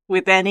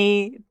with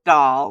any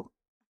doll.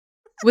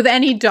 With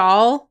any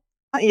doll?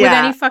 With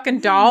any fucking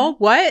doll?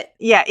 What?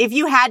 Yeah, if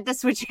you had to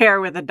switch hair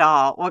with a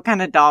doll, what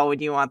kind of doll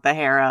would you want the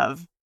hair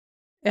of?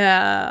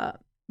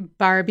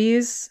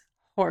 Barbie's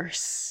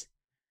horse.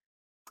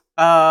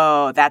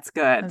 Oh, that's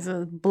good. Has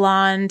a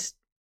blonde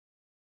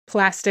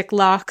plastic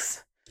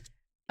locks.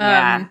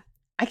 Yeah.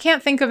 I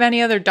can't think of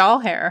any other doll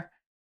hair.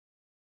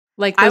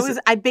 Like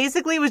I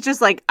basically was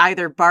just like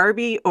either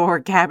Barbie or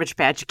Cabbage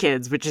Patch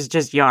Kids, which is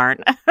just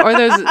yarn. or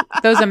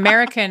those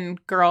American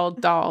Girl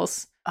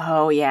dolls.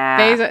 Oh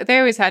yeah. They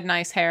always had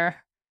nice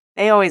hair.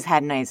 They always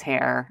had nice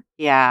hair.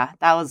 Yeah,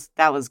 that was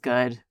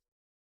good.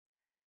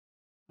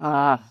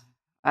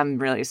 I'm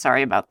really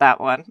sorry about that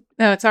one.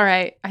 No, it's all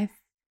right.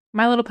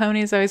 My Little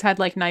Ponies always had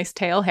like nice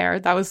tail hair.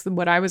 That was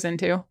what I was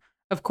into.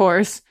 Of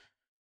course.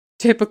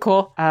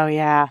 Typical. Oh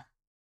yeah.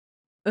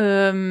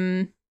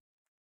 All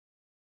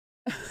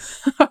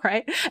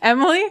right.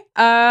 Emily,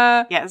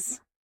 Yes.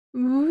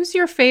 who's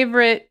your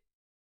favorite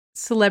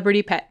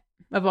celebrity pet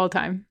of all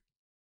time?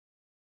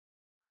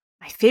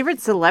 My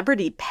favorite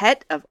celebrity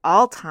pet of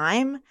all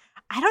time?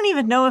 I don't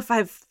even know if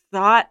I've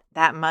thought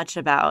that much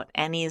about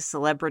any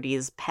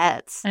celebrities'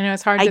 pets. I know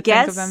it's hard I to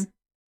guess, think of them.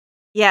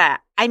 Yeah,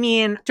 I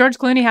mean, George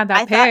Clooney had that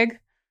I thought- pig.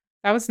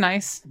 That was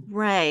nice.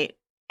 right.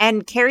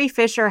 And Carrie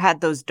Fisher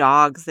had those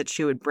dogs that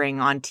she would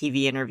bring on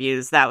TV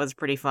interviews. That was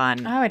pretty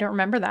fun. Oh, I don't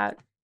remember that.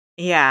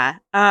 Yeah.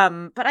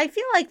 But I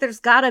feel like there's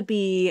got to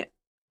be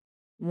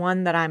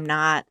one that I'm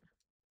not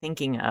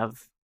thinking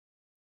of.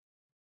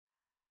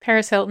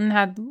 Paris Hilton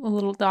had a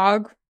little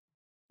dog,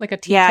 like a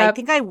teacup.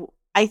 Yeah,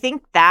 I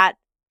think that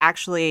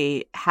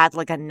actually had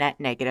like a net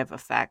negative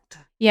effect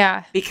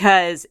Yeah,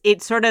 because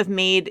it sort of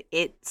made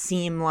it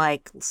seem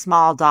like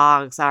small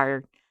dogs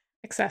are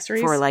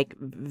accessories. for like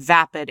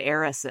vapid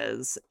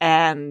heiresses,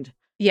 and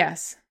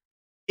Yes.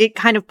 it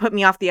kind of put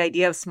me off the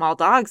idea of small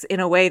dogs in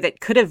a way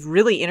that could have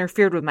really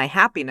interfered with my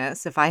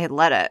happiness if I had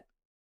let it,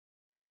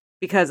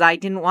 because I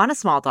didn't want a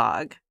small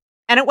dog,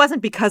 and it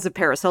wasn't because of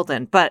Paris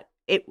Hilton, but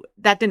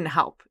that didn't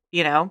help,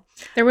 you know.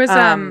 There was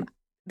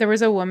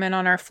a woman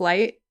on our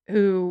flight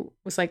who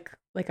was like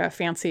a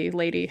fancy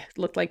lady,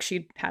 looked like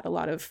she'd had a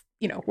lot of,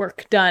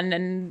 work done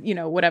and,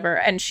 whatever.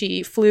 And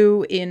she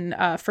flew in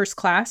first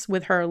class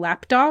with her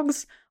lap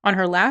dogs on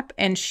her lap.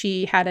 And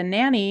she had a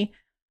nanny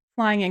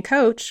flying in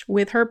coach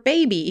with her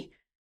baby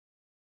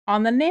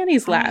on the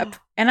nanny's lap.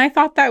 And I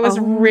thought that was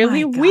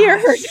really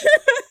weird.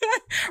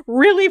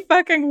 Really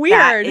fucking weird.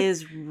 That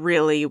is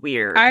really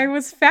weird. I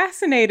was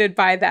fascinated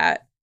by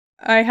that.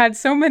 I had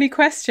so many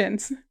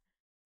questions.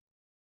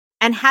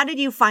 And how did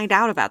you find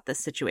out about this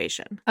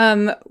situation?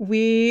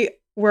 We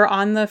were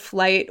on the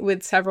flight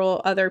with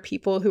several other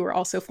people who were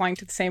also flying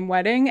to the same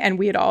wedding,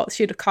 and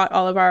she had caught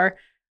all of our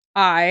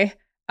eye.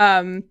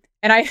 And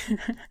I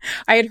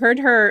had heard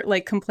her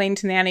like complain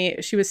to Nanny.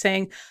 She was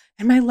saying,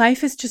 and my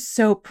life is just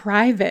so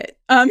private.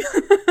 But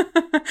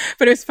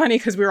it was funny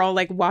because we were all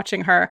like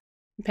watching her,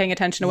 paying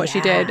attention to what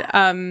she did.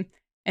 And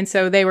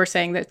so they were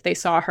saying that they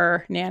saw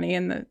her nanny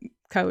in the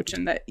coach,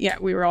 and that,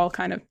 we were all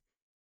kind of.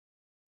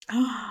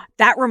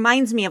 That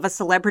reminds me of a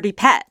celebrity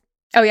pet.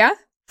 Oh, yeah?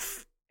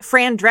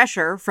 Fran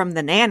Drescher from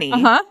The Nanny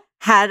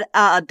had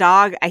a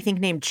dog, I think,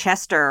 named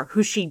Chester,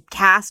 who she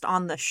cast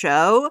on the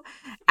show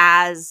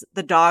as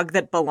the dog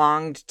that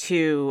belonged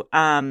to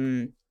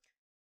to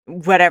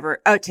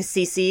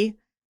Cece.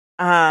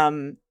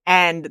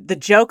 And the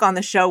joke on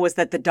the show was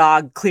that the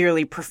dog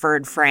clearly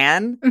preferred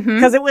Fran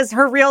because it was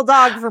her real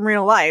dog from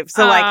real life.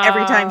 So like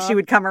every time she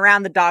would come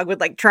around, the dog would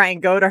like try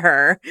and go to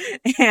her,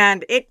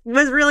 and it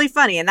was really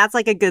funny. And that's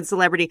like a good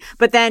celebrity.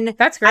 But then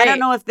that's great. I don't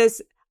know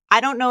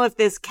if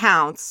this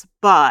counts,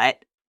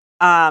 but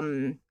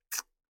because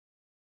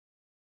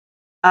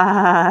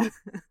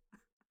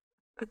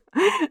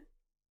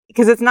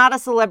it's not a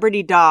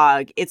celebrity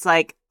dog. It's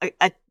like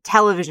a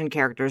television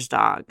character's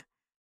dog.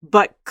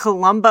 But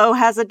Columbo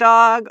has a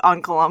dog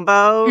on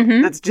Columbo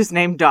that's just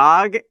named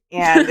Dog.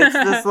 And it's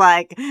this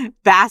like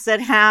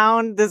basset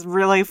hound, this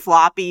really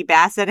floppy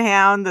basset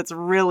hound that's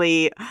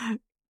really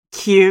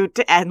cute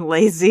and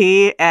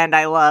lazy. And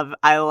I love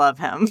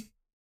him.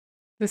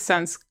 This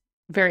sounds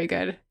very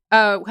good.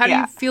 How do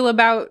you feel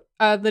about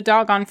the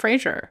dog on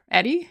Frasier,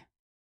 Eddie?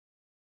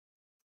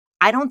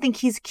 I don't think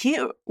he's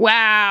cute.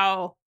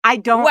 Wow. I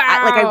don't. Wow.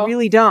 I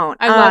really don't.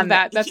 I love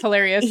that. That's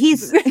hilarious.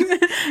 He's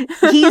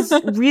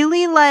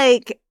really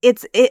like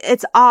it's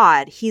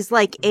odd. He's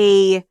like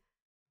he's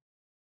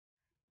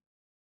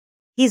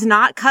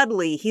not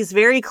cuddly. He's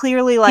very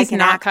clearly like he's an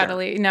not actor.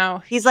 Cuddly.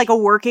 No, he's like a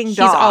working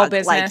dog. He's all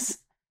business.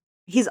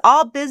 He's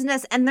all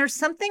business, and there's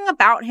something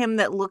about him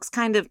that looks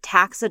kind of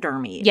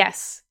taxidermy.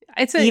 Yes.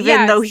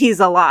 Even though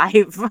he's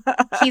alive.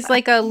 he's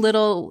like a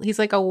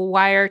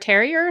wire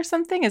terrier or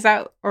something. Is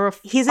that, or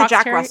he's a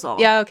Jack Russell.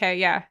 Yeah. Okay.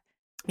 Yeah.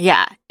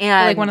 Yeah.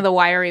 And or like one of the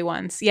wiry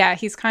ones. Yeah.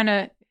 He's kind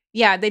of,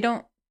 they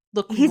don't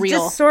look he's real.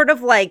 Just sort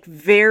of like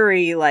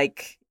very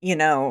like,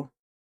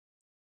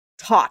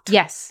 taut.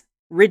 Yes.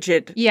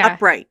 Rigid. Yeah.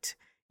 Upright.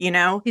 He's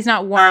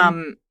not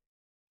warm.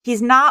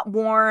 He's not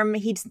warm.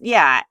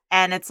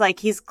 And it's like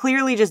he's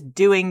clearly just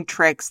doing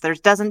tricks.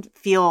 It doesn't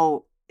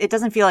feel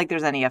like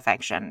there's any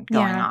affection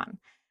going on.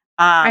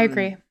 I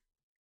agree.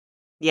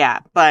 Yeah,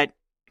 but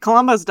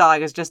Columbo's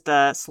dog is just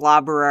a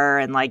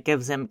slobberer and like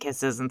gives him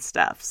kisses and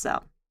stuff.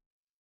 So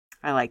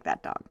I like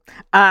that dog.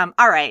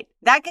 All right,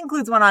 that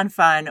concludes One on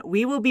Fun.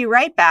 We will be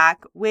right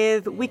back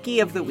with Wiki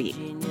of the Week.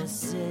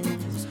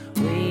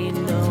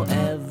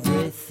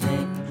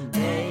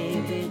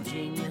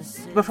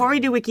 Before we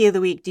do Wiki of the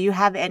Week, do you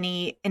have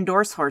any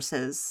endorse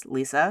horses,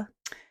 Lisa?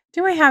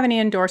 Do I have any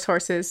endorse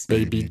horses?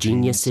 Baby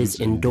geniuses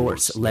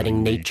endorse,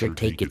 letting nature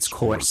take its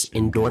course.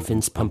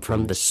 Endorphins pump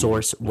from the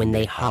source when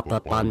they hop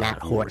up on that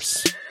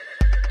horse.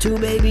 Two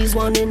babies,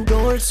 one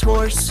endorse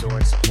horse.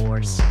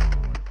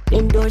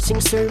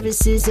 Endorsing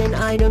services and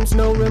items,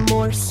 no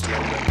remorse.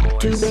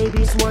 Two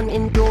babies, one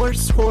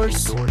endorse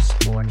horse.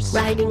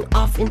 Riding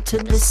off into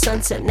the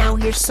sunset, now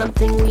here's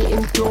something we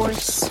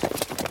endorse.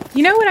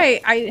 You know what?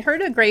 I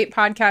heard a great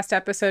podcast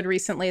episode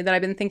recently that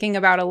I've been thinking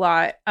about a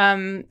lot.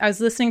 I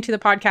was listening to the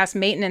podcast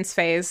Maintenance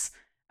Phase,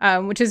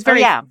 which is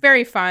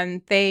very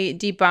fun. They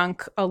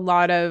debunk a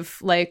lot of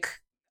like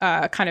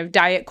kind of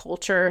diet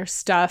culture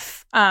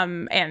stuff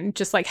and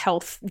just like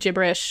health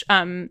gibberish.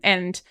 I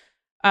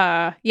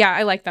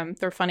like them.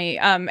 They're funny.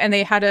 And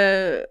they had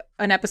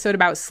an episode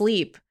about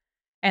sleep.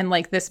 And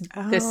like this like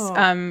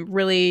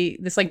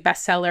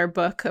bestseller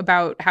book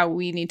about how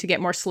we need to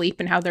get more sleep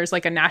and how there's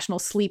like a national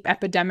sleep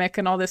epidemic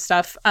and all this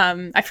stuff.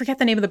 I forget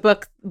the name of the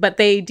book, but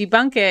they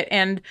debunk it.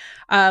 And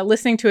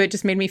listening to it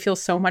just made me feel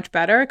so much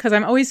better because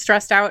I'm always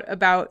stressed out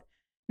about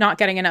not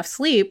getting enough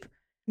sleep.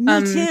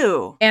 Me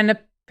too. And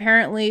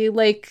apparently,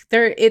 like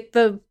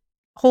the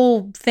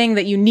whole thing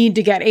that you need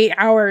to get 8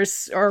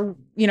 hours or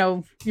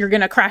you're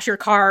gonna crash your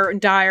car and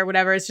die or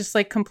whatever is just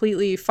like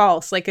completely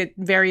false. Like it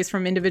varies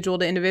from individual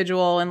to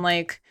individual and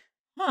like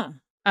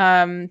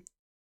it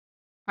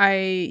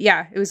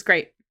was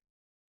great.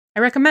 I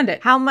recommend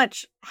it. How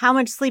much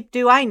sleep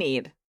do I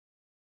need?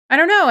 I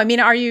don't know. I mean,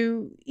 are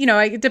you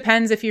it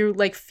depends. If you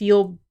like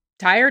feel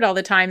tired all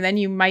the time, then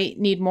you might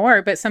need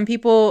more, but some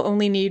people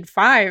only need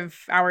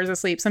 5 hours of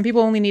sleep. Some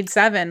people only need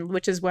 7,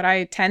 which is what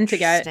I tend to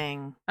get.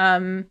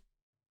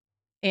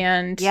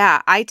 And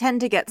yeah, I tend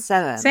to get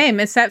 7. Same.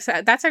 That's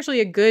actually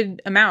a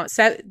good amount.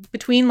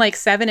 Between like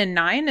 7 and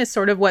 9 is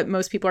sort of what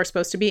most people are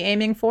supposed to be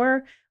aiming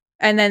for.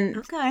 And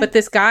then, but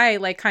this guy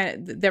like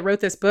kind of that wrote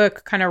this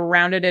book kind of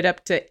rounded it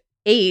up to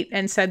 8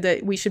 and said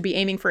that we should be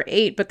aiming for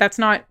 8, but that's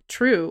not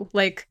true.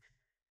 Like,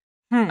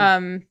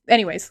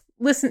 anyways,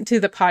 listen to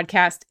the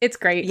podcast. It's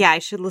great. Yeah, I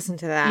should listen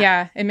to that.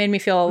 Yeah, it made me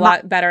feel a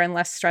lot better and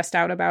less stressed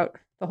out about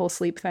the whole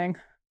sleep thing.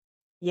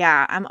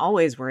 Yeah, I'm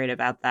always worried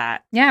about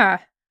that. Yeah.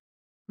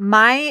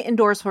 My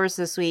endorse horse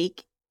this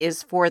week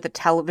is for the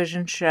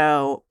television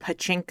show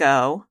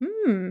Pachinko,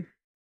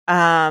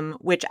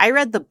 which I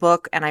read the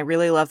book and I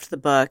really loved the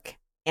book.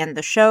 And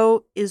the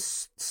show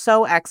is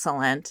so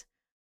excellent.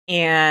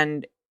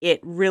 And it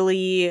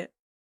really,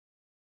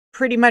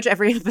 pretty much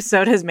every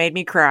episode has made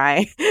me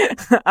cry.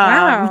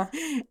 Wow.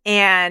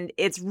 And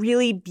it's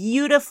really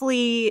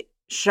beautifully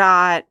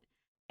shot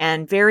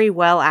and very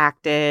well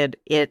acted.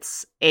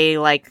 It's a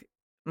like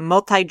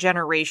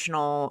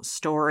multi-generational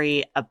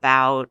story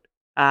about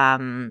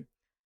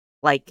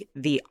like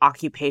the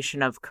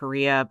occupation of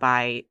Korea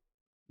by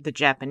the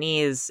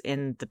Japanese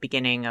in the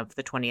beginning of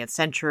the 20th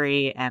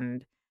century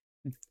and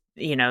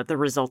the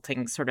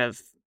resulting sort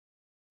of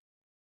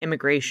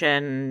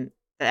immigration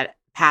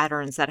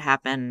patterns that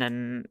happened,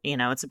 and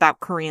it's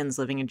about Koreans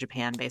living in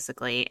Japan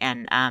basically,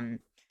 and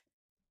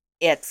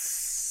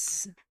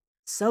it's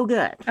so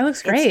good. It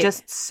looks great.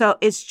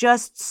 It's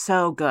just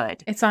so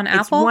good. It's on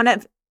Apple?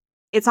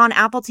 It's on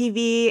Apple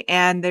TV,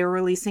 and they're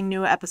releasing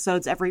new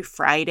episodes every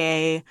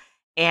Friday,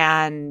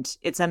 and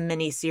it's a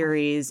mini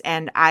series,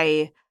 and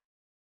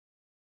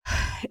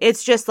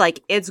it's just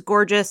like, it's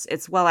gorgeous.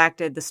 It's well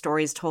acted. The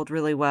story's told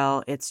really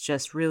well. It's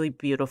just really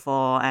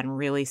beautiful and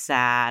really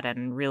sad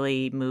and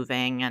really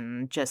moving,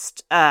 and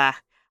just, I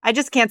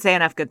just can't say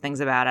enough good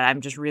things about it.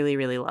 I'm just really,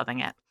 really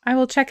loving it. I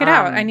will check it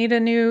out. I need a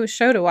new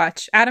show to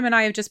watch. Adam and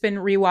I have just been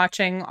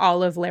rewatching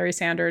all of Larry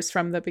Sanders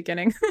from the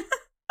beginning.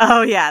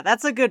 Oh, yeah.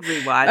 That's a good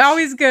rewatch.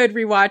 Always good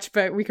rewatch,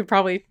 but we could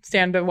probably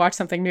stand to watch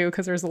something new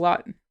because there's a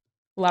lot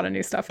of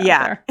new stuff out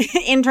there.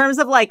 In terms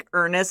of like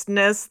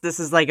earnestness, this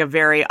is like a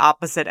very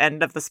opposite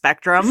end of the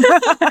spectrum.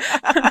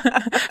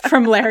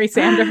 From Larry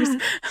Sanders.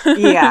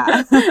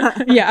 Yeah.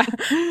 Yeah.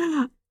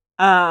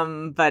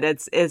 But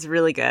it's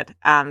really good.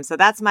 So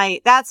that's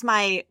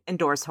my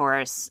endorse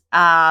horse.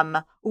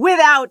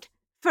 Without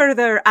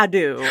further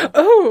ado.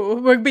 Oh,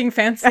 we're being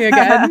fancy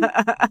again.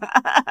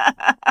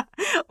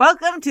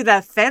 Welcome to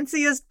the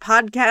fanciest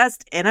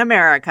podcast in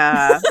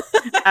America,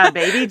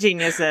 Baby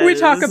Geniuses. We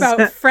talk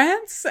about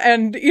France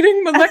and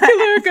eating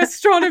molecular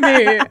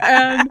gastronomy.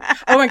 And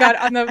oh my god,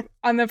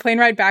 on the plane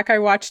ride back, I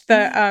watched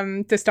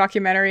the this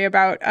documentary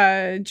about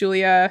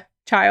Julia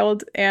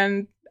Child,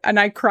 and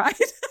I cried.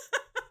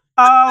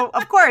 Oh,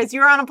 of course,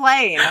 you were on a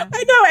plane.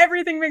 I know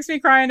everything makes me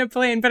cry on a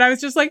plane, but I was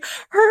just like,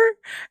 her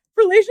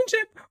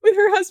relationship with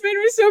her husband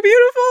was so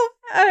beautiful,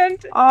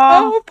 and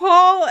oh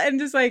Paul, and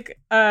just like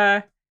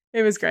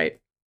it was great.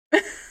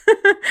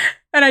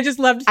 And I just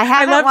loved. I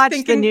haven't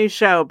watched the new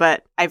show,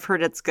 but I've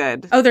heard it's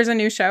good. Oh, there's a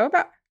new show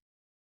about.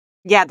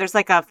 Yeah, there's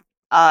like a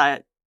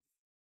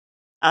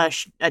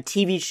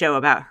TV show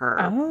about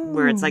her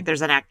where it's like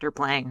there's an actor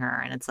playing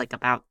her, and it's like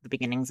about the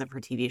beginnings of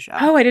her TV show.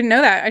 Oh, I didn't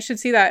know that. I should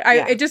see that.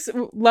 I just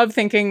love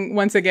thinking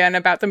once again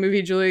about the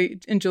movie Julie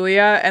and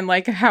Julia, and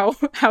like how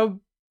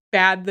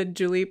bad the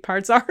Julie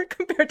parts are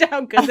compared to how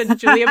good the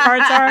Julia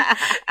parts are.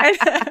 And,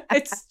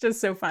 it's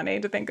just so funny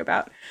to think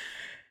about.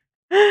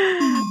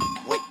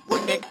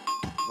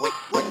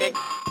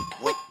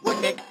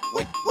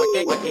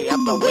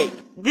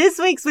 This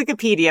week's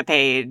Wikipedia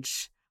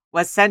page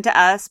was sent to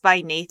us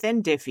by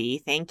Nathan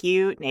Diffie. Thank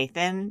you,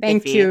 Nathan.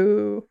 Thank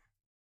you.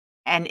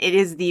 And it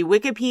is the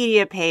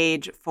Wikipedia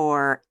page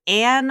for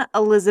Anne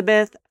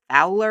Elizabeth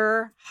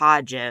Fowler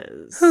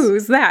Hodges.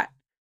 Who's that?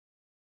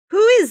 Who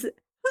is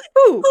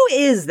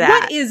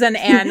that? What is an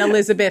Anne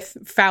Elizabeth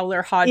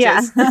Fowler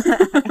Hodges?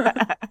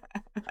 Yeah.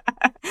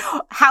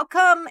 How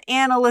come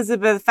Anne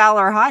Elizabeth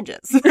Fowler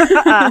Hodges?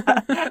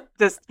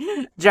 Just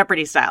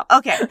Jeopardy style.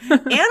 Okay.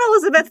 Anne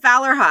Elizabeth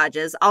Fowler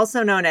Hodges,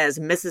 also known as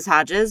Mrs.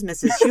 Hodges,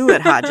 Mrs.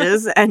 Hewlett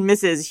Hodges, and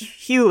Mrs.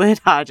 Hewlett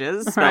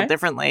Hodges, spelled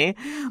differently,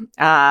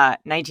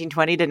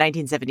 1920 to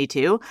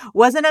 1972,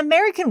 was an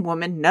American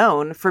woman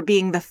known for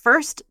being the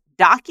first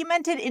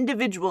documented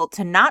individual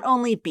to not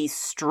only be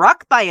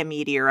struck by a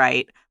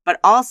meteorite, but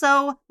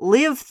also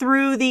live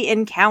through the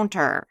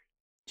encounter.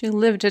 She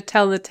lived to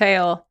tell the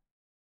tale.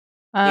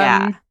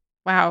 Yeah.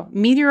 Wow.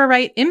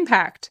 Meteorite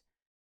impact.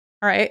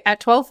 All right.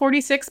 At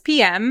 12:46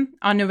 p.m.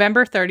 on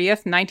November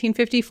 30th,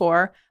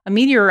 1954, a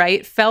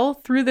meteorite fell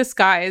through the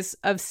skies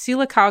of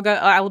Sylacauga,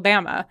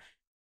 Alabama.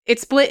 It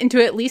split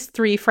into at least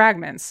 3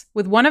 fragments,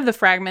 with one of the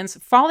fragments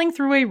falling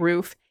through a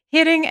roof,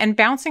 hitting and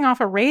bouncing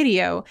off a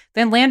radio,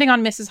 then landing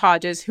on Mrs.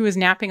 Hodges, who was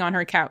napping on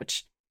her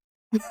couch.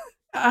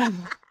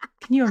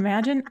 Can you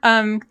imagine?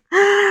 Oh,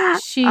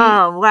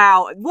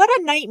 wow. What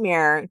a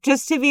nightmare.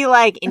 Just to be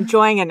like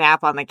enjoying a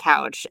nap on the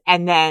couch,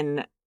 and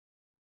then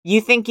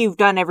you think you've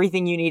done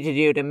everything you need to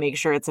do to make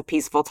sure it's a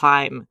peaceful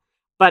time,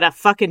 but a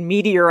fucking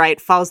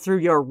meteorite falls through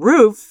your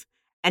roof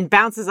and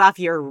bounces off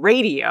your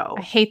radio.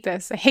 I hate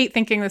this. I hate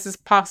thinking this is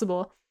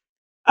possible.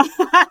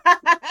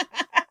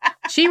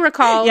 She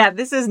recalled... Yeah,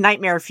 this is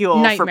nightmare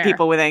fuel for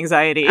people with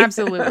anxiety.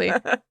 Absolutely.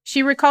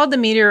 She recalled the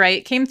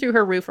meteorite came through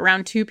her roof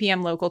around 2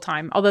 p.m. local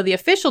time, although the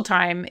official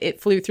time it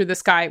flew through the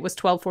sky was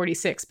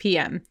 12:46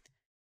 p.m.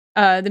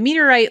 The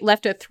meteorite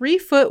left a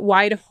 3-foot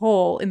wide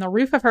hole in the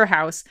roof of her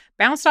house,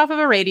 bounced off of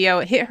a radio,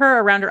 hit her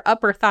around her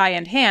upper thigh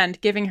and hand,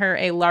 giving her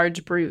a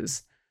large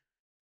bruise.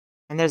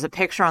 And there's a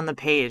picture on the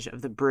page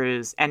of the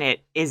bruise, and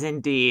it is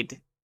indeed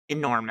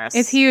enormous.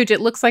 It's huge.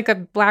 It looks like a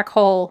black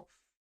hole.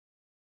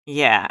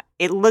 Yeah,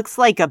 it looks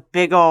like a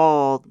big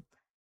old,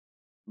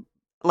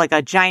 like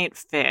a giant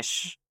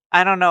fish.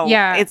 I don't know.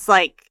 Yeah. It's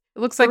like it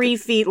looks 3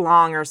 feet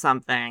long or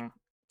something.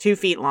 2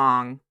 feet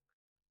long.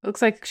 It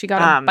looks like she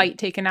got a bite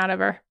taken out of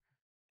her.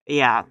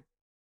 Yeah.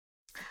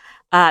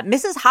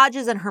 Mrs.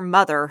 Hodges and her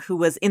mother, who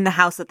was in the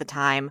house at the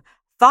time,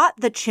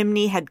 thought the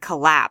chimney had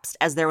collapsed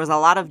as there was a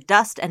lot of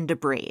dust and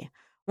debris.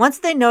 Once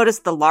they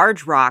noticed the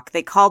large rock,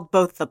 they called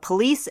both the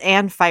police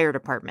and fire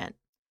department.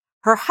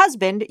 Her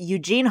husband,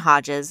 Eugene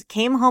Hodges,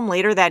 came home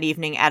later that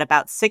evening at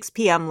about 6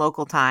 p.m.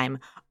 local time,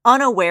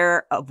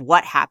 unaware of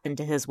what happened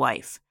to his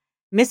wife.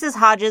 Mrs.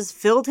 Hodges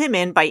filled him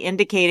in by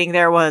indicating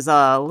there was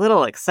a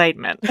little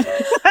excitement.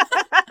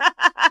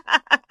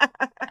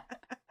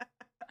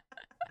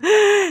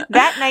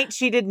 That night,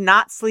 she did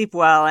not sleep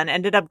well and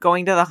ended up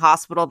going to the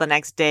hospital the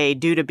next day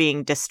due to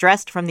being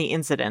distressed from the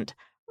incident,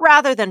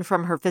 rather than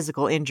from her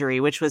physical injury,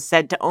 which was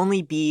said to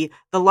only be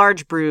the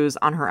large bruise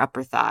on her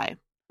upper thigh.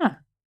 Huh.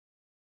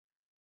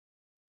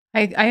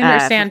 I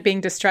understand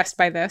being distressed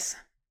by this.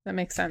 That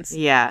makes sense.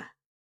 Yeah.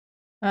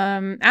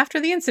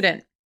 After the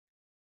incident,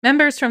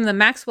 members from the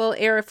Maxwell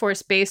Air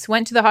Force Base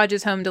went to the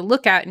Hodges home to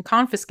look at and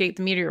confiscate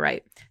the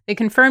meteorite. They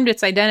confirmed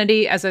its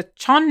identity as a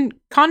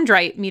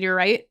chondrite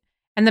meteorite,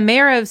 and the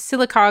mayor of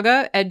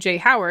Sylacauga, Ed J.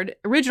 Howard,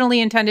 originally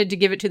intended to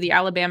give it to the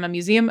Alabama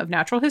Museum of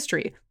Natural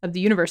History of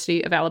the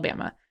University of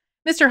Alabama.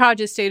 Mr.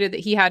 Hodges stated that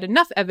he had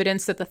enough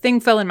evidence that the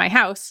thing fell in my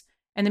house,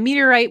 and the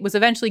meteorite was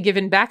eventually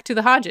given back to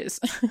the Hodges.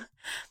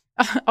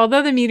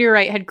 Although the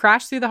meteorite had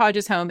crashed through the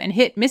Hodges home and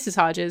hit Mrs.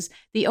 Hodges,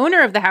 the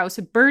owner of the house,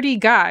 Bertie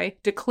Guy,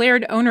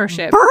 declared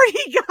ownership.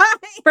 Bertie Guy.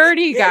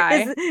 Bertie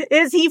Guy.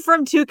 Is he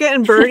from Tuca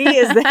and Bertie?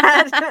 Is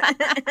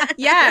that?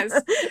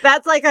 Yes.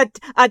 That's like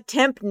a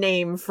temp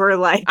name for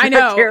like. I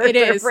know, it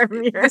is.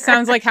 It This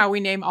sounds like how we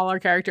name all our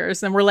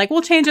characters. And we're like,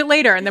 we'll change it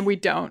later. And then we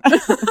don't.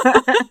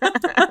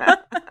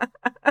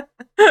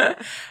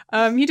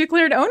 He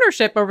declared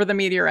ownership over the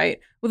meteorite.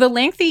 With a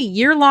lengthy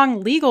year-long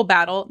legal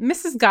battle,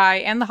 Mrs. Guy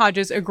and the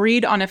Hodges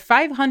agreed on a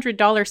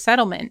 $500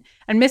 settlement,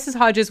 and Mrs.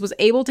 Hodges was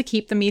able to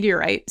keep the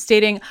meteorite,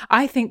 stating,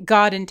 "I think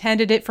God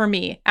intended it for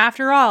me.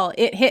 After all,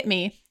 it hit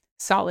me."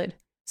 Solid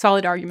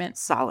argument.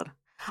 Solid.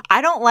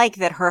 I don't like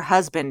that her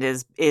husband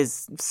is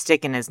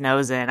sticking his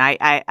nose in.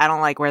 I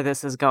don't like where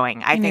this is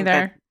going. I think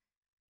that,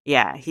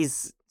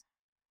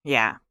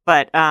 yeah,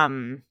 but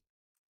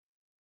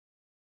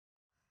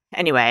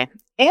anyway,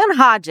 Anne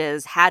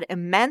Hodges had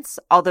immense,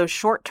 although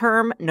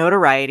short-term,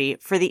 notoriety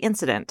for the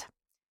incident.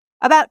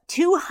 About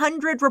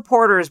 200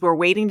 reporters were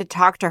waiting to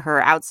talk to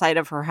her outside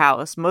of her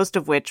house, most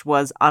of which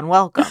was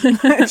unwelcome.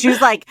 She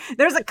was like,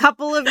 "There's a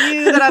couple of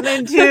you that I'm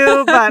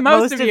into, but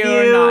most of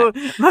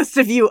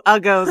you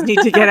uggos need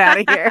to get out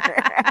of here."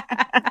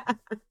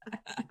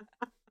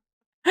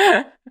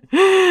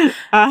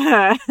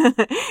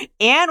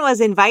 Anne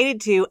was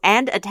invited to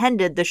and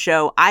attended the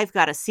show I've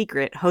Got a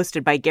Secret,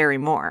 hosted by Gary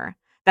Moore.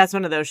 That's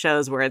one of those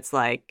shows where it's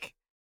like,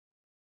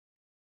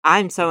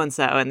 I'm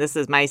so-and-so, and this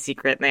is my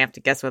secret, and they have to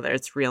guess whether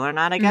it's real or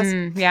not, I guess.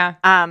 Yeah.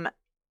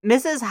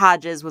 Mrs.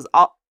 Hodges was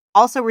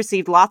also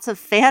received lots of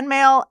fan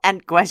mail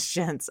and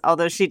questions,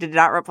 although she did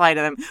not reply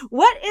to them.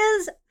 What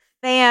is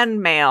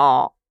fan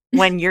mail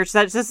when you're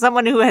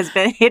someone who has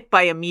been hit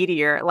by a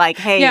meteor? Like,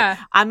 hey,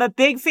 I'm a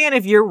big fan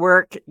of your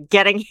work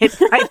getting hit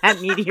by that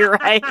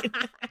meteorite.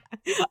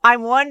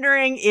 I'm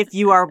wondering if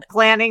you are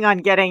planning on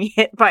getting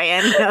hit by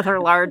any other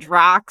large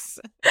rocks.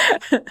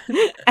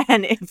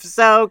 And if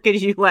so,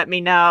 could you let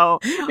me know?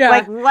 Yeah.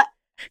 Like, what?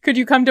 Could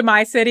you come to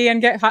my city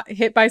and get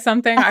hit by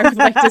something? I would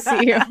like to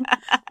see you.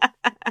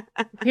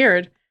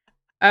 Weird.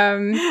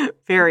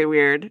 Very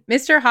weird.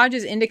 Mr.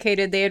 Hodges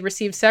indicated they had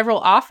received several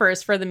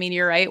offers for the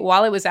meteorite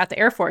while it was at the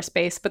Air Force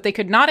Base, but they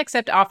could not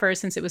accept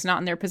offers since it was not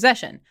in their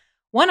possession.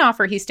 One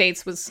offer, he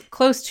states, was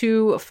close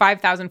to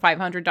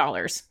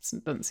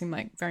 $5,500. Doesn't seem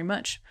like very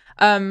much.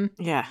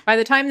 Yeah. By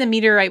the time the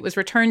meteorite was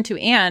returned to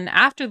Anne,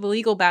 after the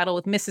legal battle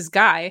with Mrs.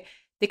 Guy,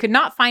 they could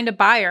not find a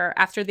buyer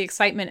after the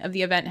excitement of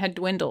the event had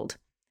dwindled.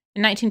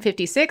 In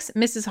 1956,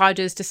 Mrs.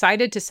 Hodges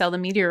decided to sell the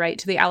meteorite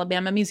to the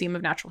Alabama Museum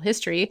of Natural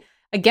History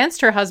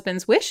against her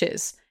husband's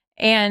wishes,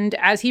 and,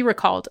 as he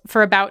recalled,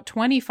 for about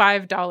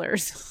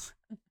 $25.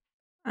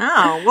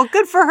 Oh, well,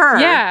 good for her.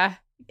 Yeah,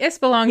 this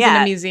belongs in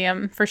a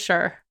museum, for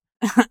sure.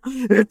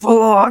 It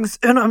belongs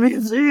in a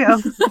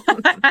museum.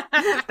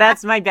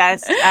 That's my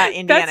best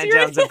Indiana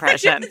Jones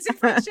impression.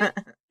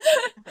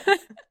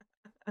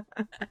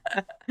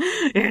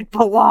 It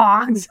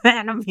belongs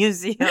in a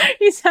museum.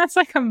 He sounds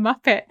like a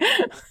Muppet.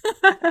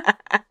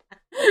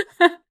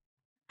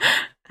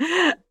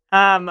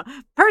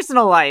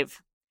 Personal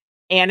life.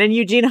 Anne and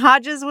Eugene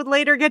Hodges would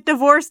later get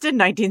divorced in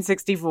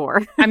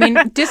 1964. I mean,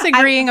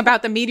 disagreeing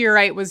about the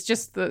meteorite was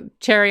just the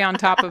cherry on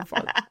top of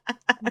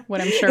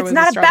what I'm sure was a struggle. It's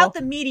not about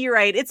the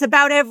meteorite. It's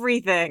about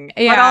everything.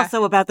 Yeah. But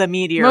also about the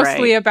meteorite.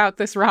 Mostly about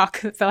this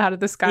rock that fell out of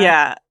the sky.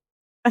 Yeah.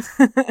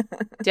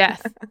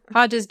 Death.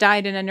 Hodges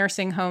died in a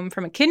nursing home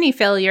from a kidney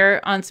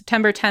failure on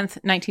September 10th,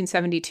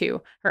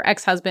 1972. Her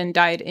ex-husband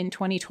died in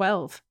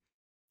 2012.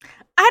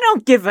 I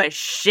don't give a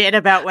shit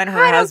about when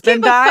her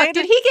husband died.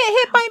 Did he get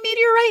hit by a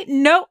meteorite?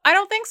 No, I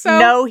don't think so.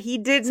 No, he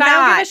did not. I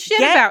don't give a shit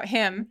about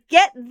him.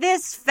 Get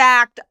this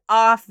fact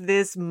off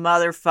this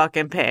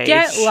motherfucking page.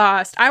 Get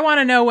lost. I want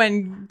to know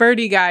when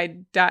Bertie Guy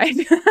died.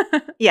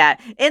 Yeah,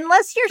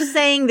 unless you're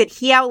saying that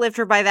he outlived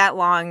her by that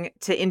long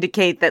to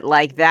indicate that,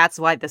 like, that's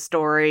why the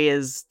story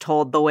is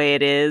told the way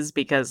it is,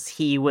 because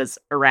he was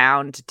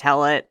around to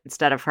tell it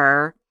instead of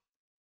her.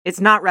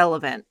 It's not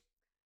relevant.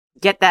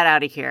 Get that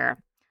out of here.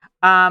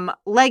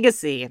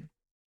 Legacy.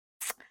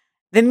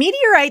 The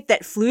meteorite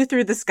that flew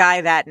through the sky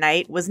that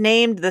night was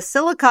named the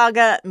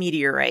Sylacauga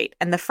meteorite,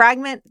 and the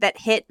fragment that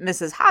hit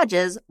Mrs.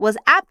 Hodges was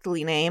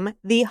aptly named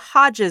the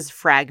Hodges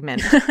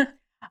fragment.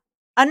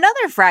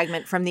 Another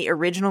fragment from the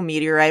original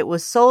meteorite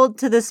was sold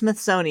to the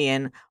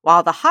Smithsonian,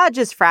 while the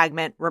Hodges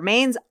fragment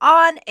remains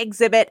on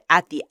exhibit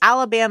at the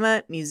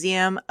Alabama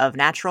Museum of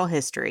Natural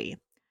History.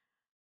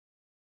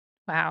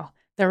 Wow.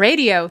 The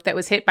radio that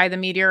was hit by the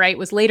meteorite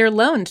was later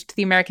loaned to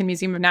the American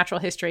Museum of Natural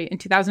History in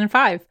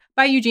 2005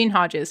 by Eugene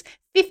Hodges,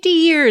 50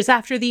 years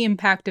after the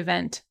impact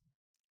event.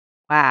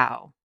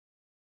 Wow.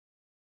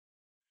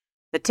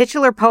 The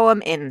titular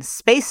poem in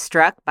Space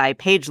Struck by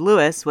Paige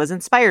Lewis was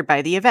inspired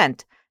by the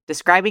event,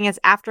 describing its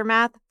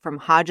aftermath from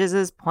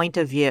Hodges' point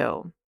of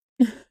view.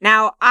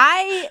 Now,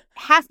 I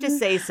have to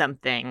say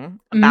something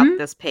about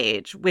this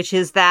page, which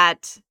is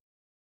that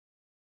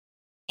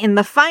in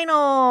the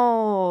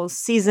final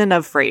season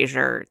of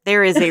Frasier,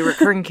 there is a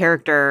recurring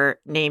character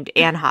named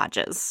Anne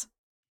Hodges,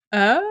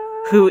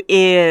 who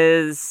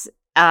is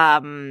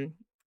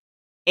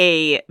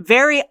a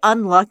very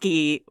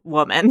unlucky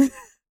woman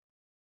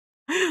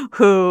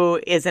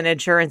who is an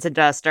insurance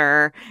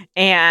adjuster.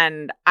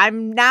 And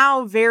I'm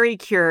now very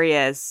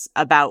curious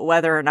about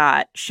whether or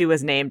not she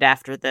was named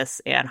after this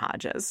Anne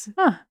Hodges.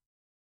 Huh.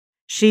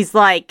 She's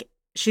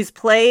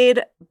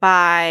played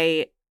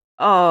by,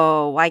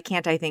 why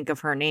can't I think of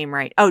her name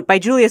right? Oh, by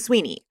Julia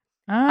Sweeney.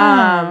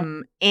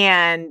 Oh.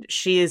 And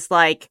she's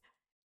like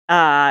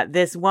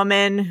this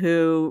woman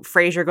who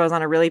Frasier goes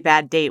on a really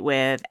bad date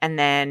with. And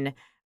then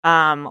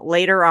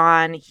later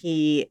on,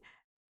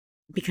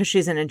 because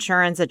she's an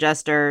insurance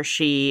adjuster,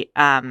 she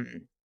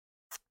comes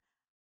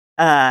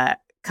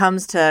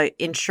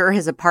to insure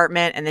his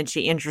apartment, and then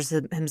she insures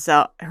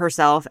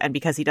herself. And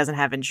because he doesn't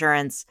have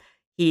insurance,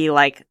 he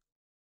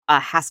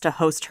has to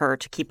host her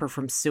to keep her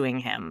from suing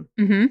him.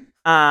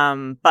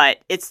 Mm-hmm. But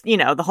it's,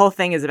 the whole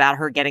thing is about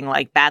her getting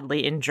badly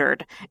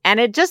injured.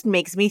 And it just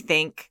makes me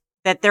think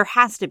that there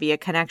has to be a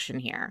connection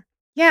here.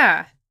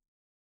 Yeah.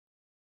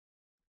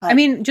 But, I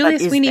mean, Julia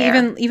but is Sweeney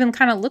there? even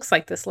kind of looks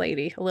like this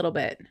lady a little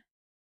bit.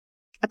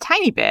 A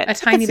tiny bit. A I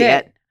tiny can see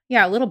bit. it.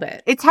 Yeah, a little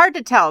bit. It's hard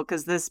to tell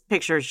because this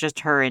picture is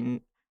just her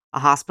in a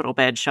hospital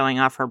bed showing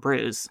off her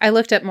bruise. I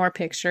looked at more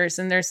pictures,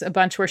 and there's a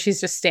bunch where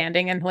she's just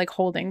standing and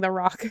holding the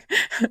rock.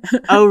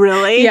 Oh,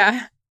 really?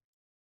 Yeah.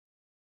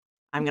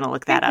 I'm going to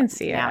look that I can up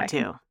see it. now,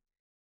 too.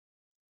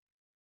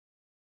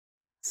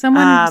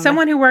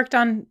 Someone who worked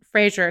on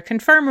Frasier,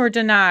 confirm or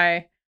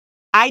deny?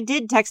 I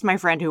did text my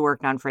friend who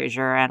worked on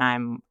Frasier,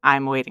 and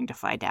I'm waiting to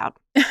find out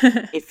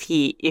if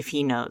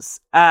he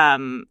knows.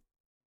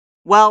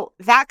 Well,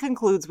 that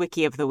concludes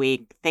Wiki of the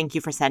Week. Thank you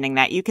for sending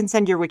that. You can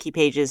send your wiki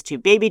pages to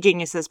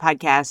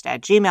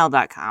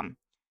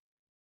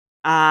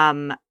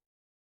babygeniusespodcast@gmail.com.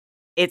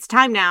 It's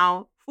time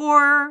now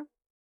for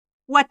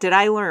What Did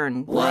I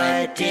Learn?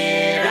 What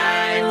did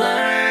I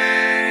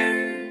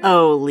learn?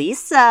 Oh,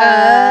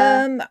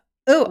 Lisa.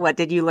 What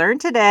did you learn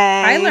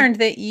today? I learned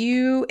that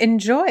you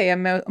enjoy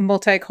a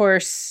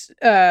multi-course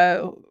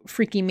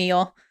freaky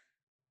meal.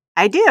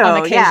 I do, on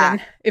occasion, yeah.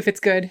 if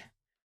it's good.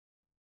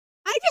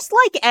 I just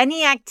like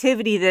any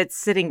activity that's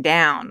sitting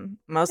down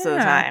most of the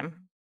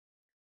time.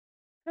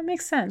 That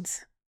makes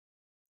sense.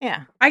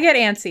 Yeah. I get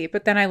antsy,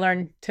 but then I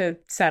learn to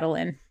settle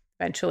in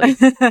eventually.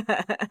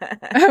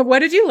 What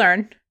did you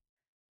learn?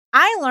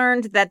 I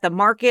learned that the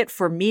market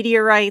for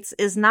meteorites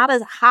is not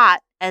as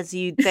hot as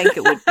you'd think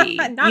it would be.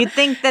 You'd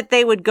think that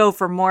they would go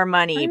for more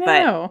money,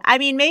 but I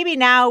mean, maybe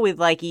now with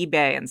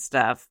eBay and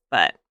stuff,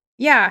 but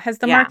yeah, has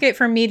the market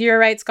for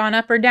meteorites gone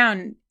up or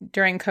down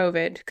during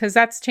COVID? Because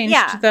that's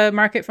changed the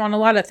market on a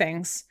lot of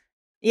things.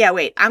 Yeah,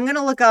 wait, I'm going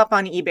to look up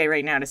on eBay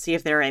right now to see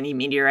if there are any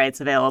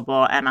meteorites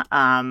available. And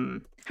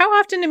how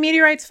often do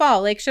meteorites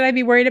fall? Should I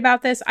be worried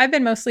about this? I've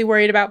been mostly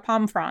worried about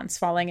palm fronds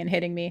falling and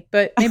hitting me,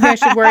 but maybe I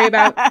should worry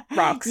about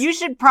rocks. You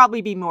should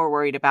probably be more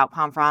worried about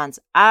palm fronds.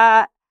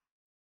 I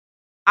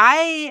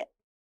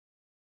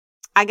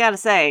gotta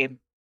say,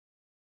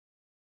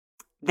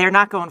 they're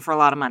not going for a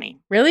lot of money.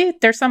 Really?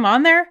 There's some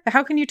on there?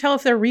 How can you tell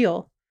if they're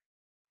real?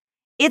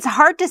 It's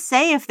hard to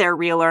say if they're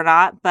real or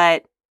not,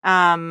 but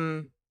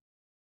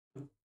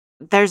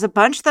there's a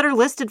bunch that are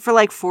listed for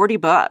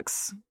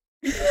 $40.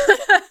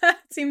 It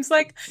seems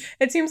like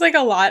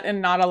a lot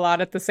and not a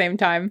lot at the same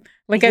time.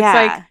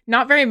 It's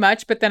not very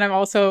much, but then I'm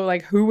also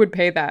who would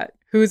pay that?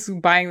 Who's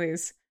buying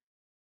these?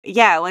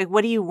 Yeah,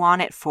 what do you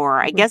want it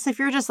for? I guess if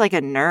you're just a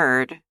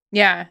nerd.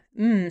 Yeah.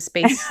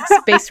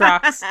 Space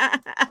rocks.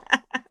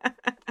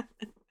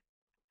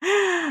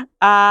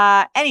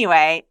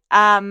 Anyway,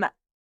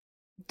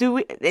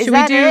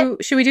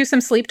 should we do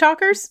some sleep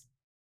talkers?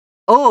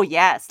 Oh,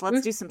 yes.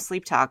 Let's do some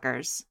sleep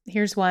talkers.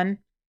 Here's one.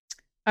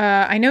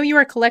 I know you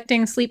are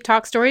collecting sleep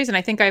talk stories, and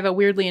I think I have a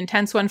weirdly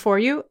intense one for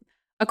you.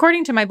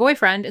 According to my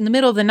boyfriend, in the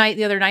middle of the night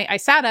the other night, I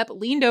sat up,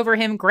 leaned over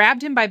him,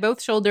 grabbed him by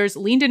both shoulders,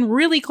 leaned in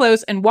really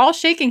close, and while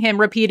shaking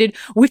him, repeated,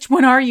 "Which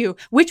one are you?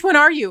 Which one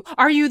are you?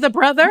 Are you the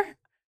brother?"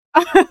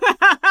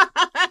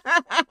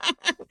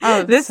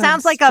 Oh, this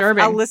sounds like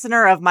a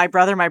listener of My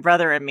Brother,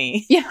 and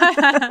Me.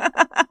 Yeah.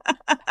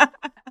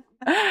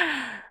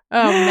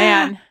 Oh,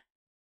 man.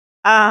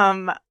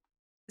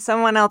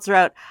 Someone else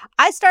wrote,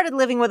 I started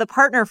living with a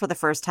partner for the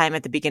first time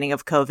at the beginning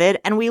of COVID,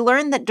 and we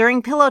learned that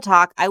during pillow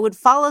talk, I would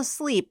fall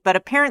asleep, but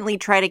apparently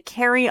try to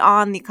carry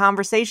on the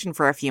conversation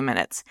for a few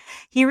minutes.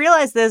 He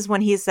realized this when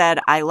he said,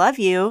 "I love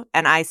you,"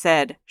 and I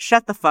said,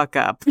 "Shut the fuck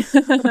up."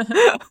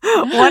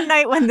 One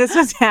night when this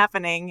was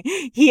happening,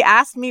 he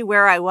asked me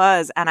where I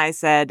was, and I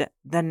said,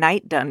 "The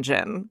night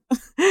dungeon."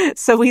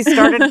 So we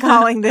started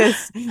calling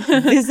this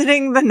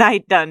visiting the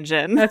night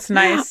dungeon. That's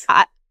nice.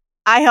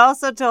 I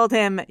also told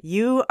him,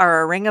 "You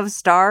are a ring of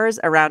stars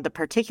around a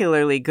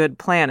particularly good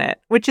planet,"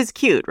 which is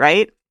cute,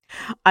 right?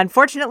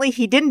 Unfortunately,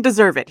 he didn't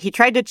deserve it. He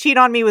tried to cheat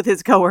on me with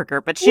his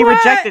coworker, but she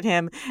rejected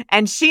him,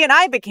 and she and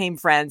I became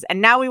friends,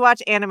 and now we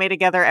watch anime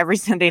together every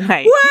Sunday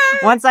night.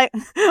 Once I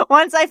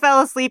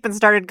fell asleep and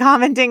started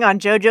commenting on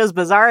JoJo's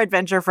Bizarre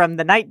Adventure from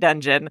the Night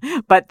Dungeon,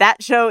 but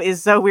that show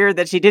is so weird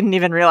that she didn't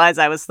even realize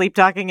I was sleep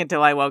talking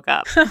until I woke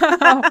up.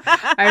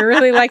 I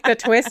really like the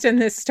twist in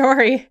this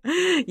story.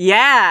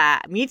 Yeah,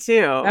 me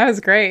too. That was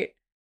great.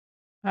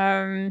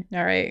 All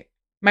right.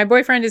 My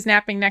boyfriend is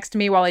napping next to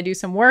me while I do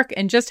some work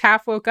and just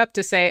half woke up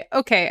to say,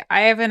 okay,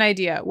 I have an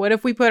idea. What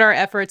if we put our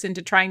efforts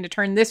into trying to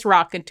turn this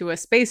rock into a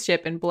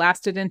spaceship and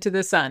blast it into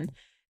the sun?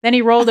 Then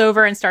he rolled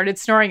over and started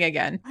snoring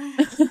again.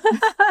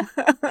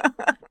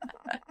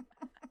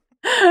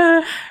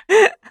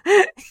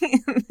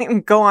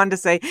 Go on to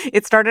say,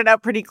 it started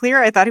out pretty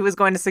clear. I thought he was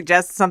going to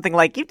suggest something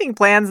like evening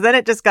plans. Then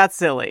it just got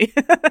silly.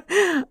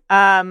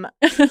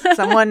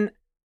 Someone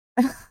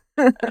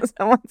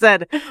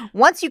said,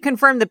 once you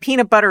confirm the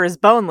peanut butter is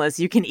boneless,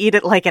 you can eat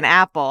it like an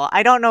apple.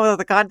 I don't know what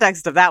the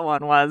context of that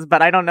one was,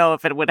 but I don't know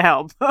if it would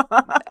help.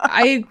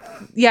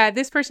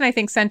 This person I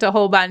think sent a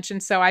whole bunch.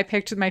 And so I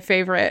picked my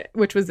favorite,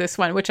 which was this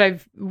one, which I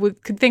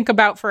could think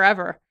about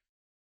forever.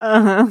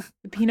 The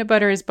peanut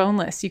butter is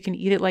boneless. You can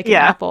eat it like an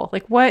apple.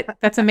 Like what?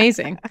 That's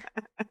amazing.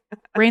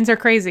 Brains are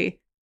crazy.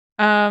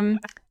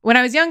 When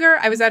I was younger,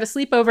 I was at a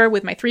sleepover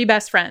with my 3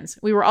 best friends.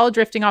 We were all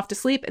drifting off to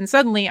sleep, and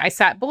suddenly I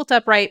sat bolt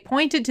upright,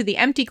 pointed to the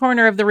empty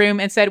corner of the room,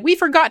 and said, "We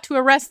forgot to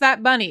arrest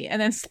that bunny,"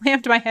 and then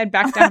slammed my head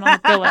back down on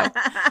the pillow.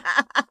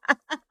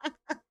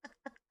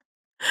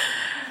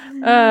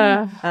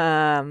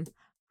 I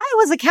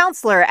was a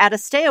counselor at a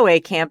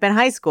stay-away camp in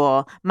high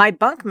school. My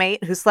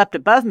bunkmate, who slept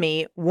above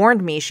me,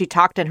 warned me she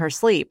talked in her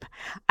sleep.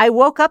 I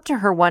woke up to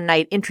her one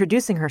night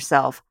introducing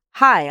herself.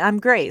 "Hi, I'm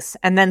Grace,"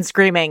 and then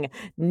screaming,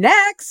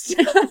 "Next!"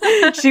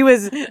 She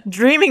was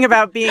dreaming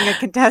about being a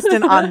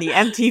contestant on the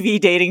MTV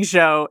dating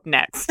show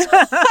Next.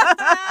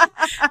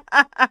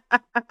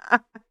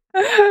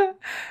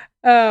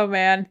 Oh,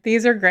 man.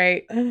 These are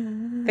great.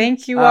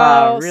 Thank you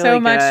all really so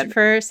much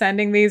for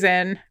sending these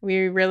in.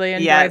 We really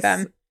enjoy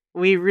them.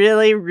 We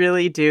really,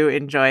 really do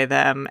enjoy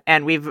them.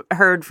 And we've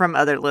heard from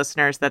other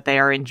listeners that they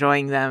are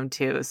enjoying them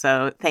too.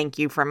 So thank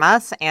you from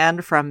us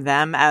and from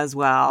them as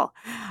well.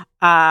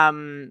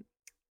 That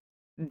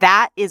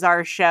is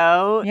our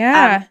show.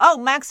 Yeah.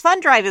 Max Fun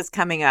Drive is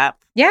coming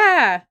up.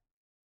 Yeah.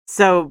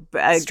 So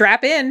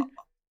strap in,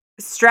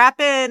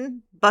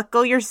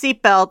 buckle your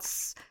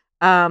seatbelts.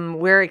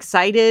 We're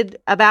excited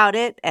about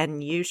it,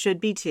 and you should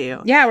be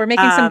too. Yeah, we're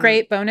making some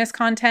great bonus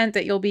content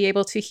that you'll be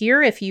able to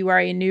hear if you are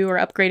a new or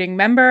upgrading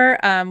member.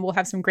 We'll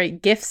have some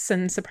great gifts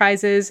and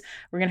surprises.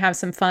 We're going to have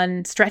some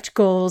fun stretch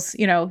goals.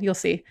 You'll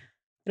see.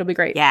 It'll be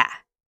great. Yeah.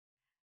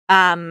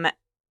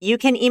 You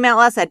can email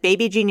us at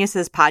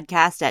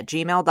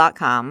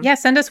babygeniusespodcast@gmail.com. Yeah,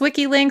 send us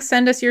wiki links,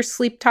 send us your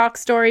sleep talk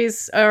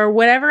stories, or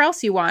whatever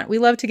else you want. We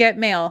love to get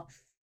mail.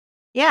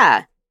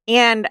 Yeah.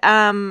 And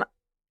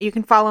you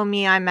can follow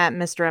me. I'm at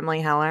Mr.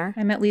 Emily Heller.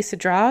 I'm at Lisa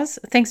Draws.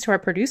 Thanks to our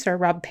producer,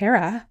 Rob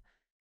Pera.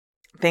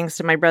 Thanks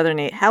to my brother,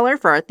 Nate Heller,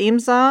 for our theme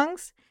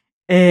songs.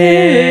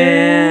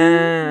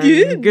 And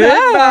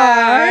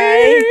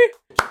goodbye.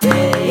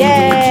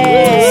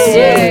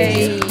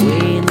 Yay!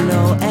 We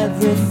know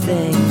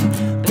everything.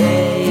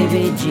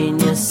 Baby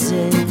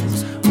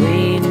geniuses.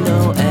 We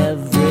know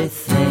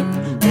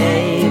everything.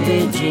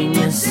 Baby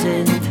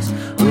geniuses.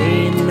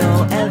 We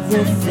know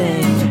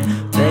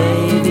everything.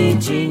 Baby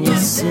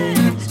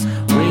geniuses.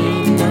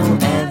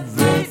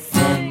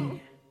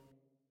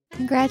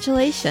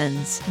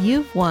 Congratulations!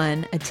 You've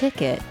won a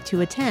ticket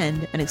to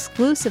attend an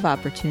exclusive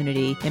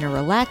opportunity in a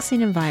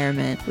relaxing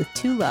environment with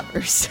 2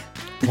 lovers.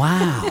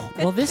 Wow.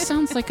 Well, this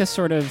sounds like a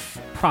sort of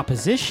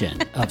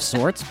proposition of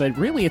sorts, but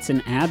really it's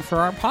an ad for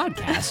our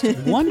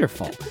podcast.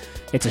 Wonderful.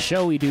 It's a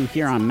show we do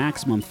here on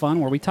Maximum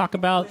Fun where we talk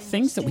about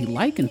things that we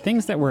like and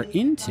things that we're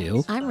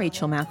into. I'm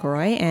Rachel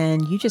McElroy,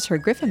 and you just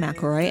heard Griffin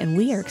McElroy, and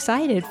we are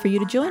excited for you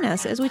to join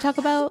us as we talk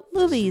about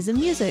movies and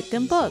music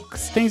and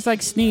books. Things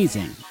like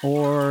sneezing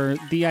or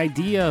the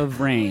idea of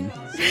rain.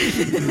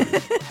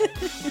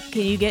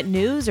 Can you get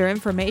news or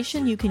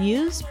information you can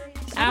use?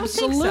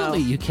 Absolutely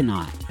you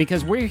cannot,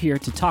 because we're here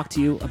to talk to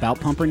you about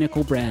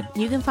pumpernickel bread.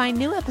 You can find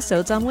new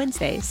episodes on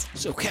Wednesdays.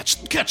 So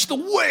catch the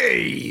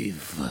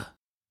wave!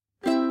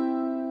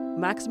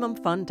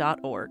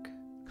 MaximumFun.org.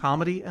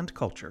 Comedy and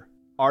culture.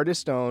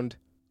 Artist owned,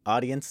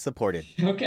 audience supported. Okay.